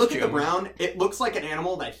the costume. If you look at the brown, it looks like an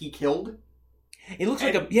animal that he killed. It looks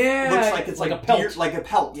like looks like it's like a pelt. Deer, like a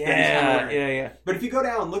pelt. Yeah. But if you go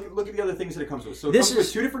down, look at the other things that it comes with. So it comes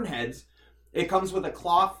with two different heads. It comes with a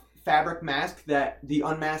cloth fabric mask that the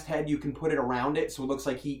unmasked head, you can put it around it, so it looks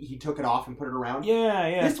like he took it off and put it around.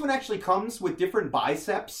 Yeah. This one actually comes with different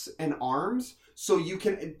biceps and arms, so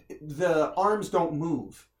the arms don't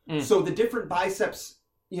move. So the different biceps,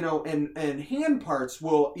 and hand parts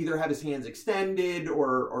will either have his hands extended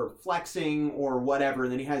or flexing or whatever,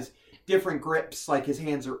 and then he has different grips, like his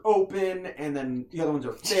hands are open, and then the other ones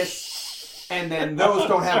are fists, and then those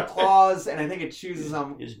don't have claws, and I think it chooses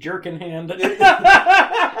them. His jerkin hand.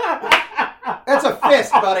 That's a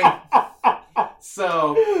fist, buddy.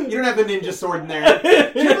 So, you don't have the ninja sword in there.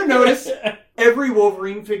 Did you ever notice every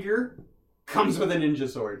Wolverine figure comes with a ninja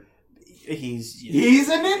sword? He's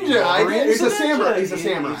a ninja. He's a samurai. He's a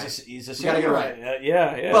samurai. He's a samurai. You gotta get it right.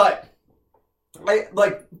 Yeah.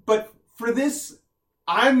 But for this,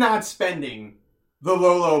 I'm not spending the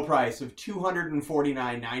low price of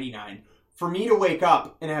 $249.99 for me to wake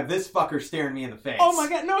up and have this fucker staring me in the face. Oh my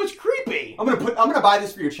god, no, it's creepy. I'm gonna buy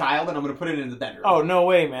this for your child, and I'm gonna put it in the bedroom. Oh no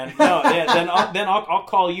way, man. No, yeah, then I'll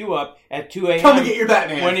call you up at 2 a.m. Come and get your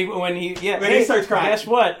Batman when he starts crying. Guess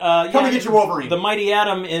what? Come and get your Wolverine. The mighty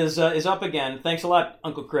Atom is up again. Thanks a lot,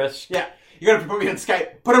 Uncle Chris. Yeah, you're gonna have to put me on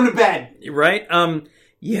Skype. Put him to bed. Right?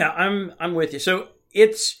 Yeah, I'm with you. So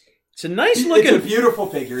it's a nice looking. It's a beautiful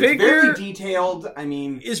figure. It's very detailed. I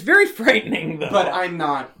mean, it's very frightening though. But I'm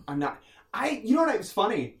not. You know what? It was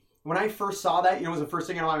funny when I first saw that. It was the first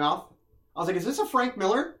thing out of my mouth. I was like, "Is this a Frank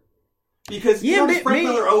Miller?" Because Frank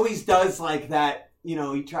Miller always does like that.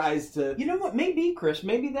 He tries to. You know what? Maybe Chris.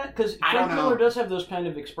 Maybe that because Frank Miller does have those kind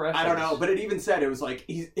of expressions. I don't know, but it even said it was like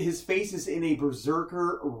his face is in a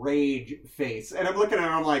berserker rage face, and I'm looking at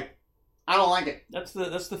it, I'm like, I don't like it. That's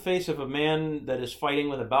the face of a man that is fighting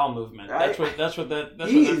with a bowel movement. That's what that face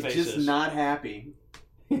is. He is just not happy.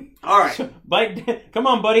 All right. So, come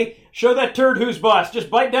on, buddy. Show that turd who's boss. Just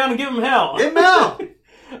bite down and give him hell. Give him hell.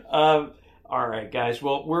 All right, guys.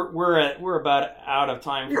 Well, we're about out of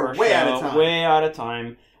time for our way show. out of time. Way out of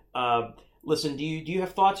time. Listen, do you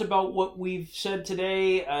have thoughts about what we've said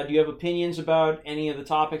today? Do you have opinions about any of the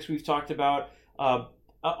topics we've talked about?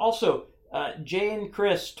 Also, Jay and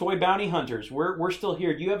Chris, Toy Bounty Hunters, we're still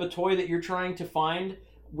here. Do you have a toy that you're trying to find?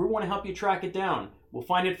 We want to help you track it down. We'll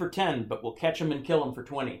find it for 10, but we'll catch them and kill them for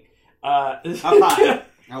 20. High five.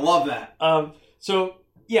 I love that. So,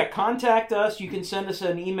 yeah, contact us. You can send us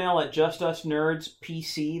an email at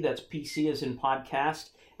justusnerdspc, that's PC as in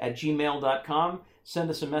podcast, at gmail.com. Send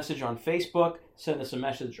us a message on Facebook. Send us a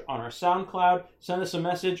message on our SoundCloud. Send us a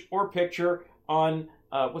message or picture on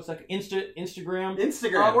Instagram.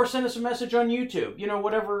 Instagram. Or send us a message on YouTube.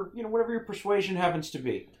 Whatever your persuasion happens to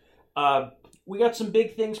be. We got some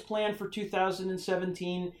big things planned for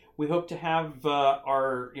 2017. We hope to have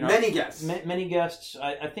our many guests. Many guests.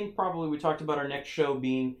 I think probably we talked about our next show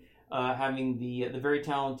being having the very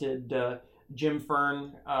talented Jim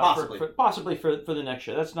Fern possibly for the next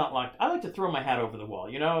show. That's not locked. I like to throw my hat over the wall.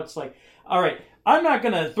 It's like, all right, I'm not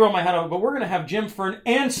going to throw my hat over, but we're going to have Jim Fern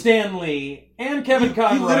and Stan Lee and Kevin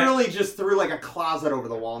Conroy. You literally just threw like a closet over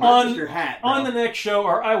the wall, not just your hat. Bro. On the next show,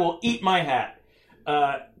 or I will eat my hat.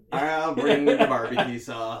 I'll bring the barbecue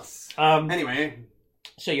sauce. Anyway.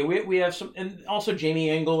 So yeah, we have some, and also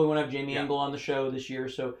Jamie Engel. We want to have Jamie Engel on the show this year.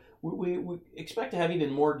 So we expect to have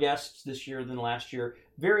even more guests this year than last year.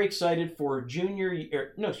 Very excited for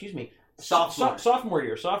sophomore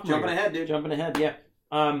year. Jumping ahead, dude. Jumping ahead, yeah.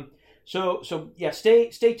 So yeah,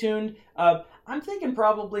 stay tuned. I'm thinking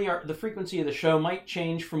probably the frequency of the show might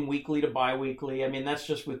change from weekly to bi-weekly. I mean, that's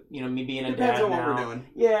just with me being a dad now. Depends on what we're doing.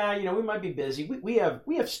 Yeah, we might be busy. We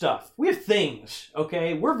have stuff. We have things.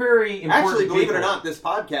 Okay, we're very important. Actually, believe people. it or not, this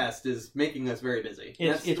podcast is making us very busy.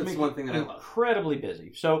 That's one thing that I love. Incredibly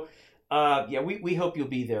busy. So, we hope you'll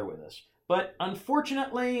be there with us. But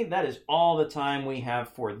unfortunately, that is all the time we have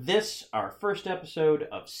for this, our first episode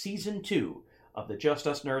of Season 2 of the Just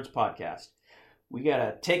Us Nerds podcast. We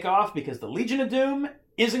gotta take off because the Legion of Doom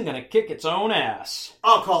isn't gonna kick its own ass.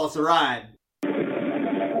 I'll call us a ride.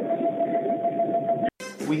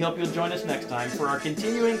 We hope you'll join us next time for our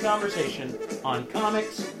continuing conversation on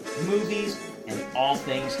comics, movies, and all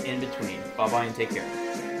things in between. Bye-bye and take care.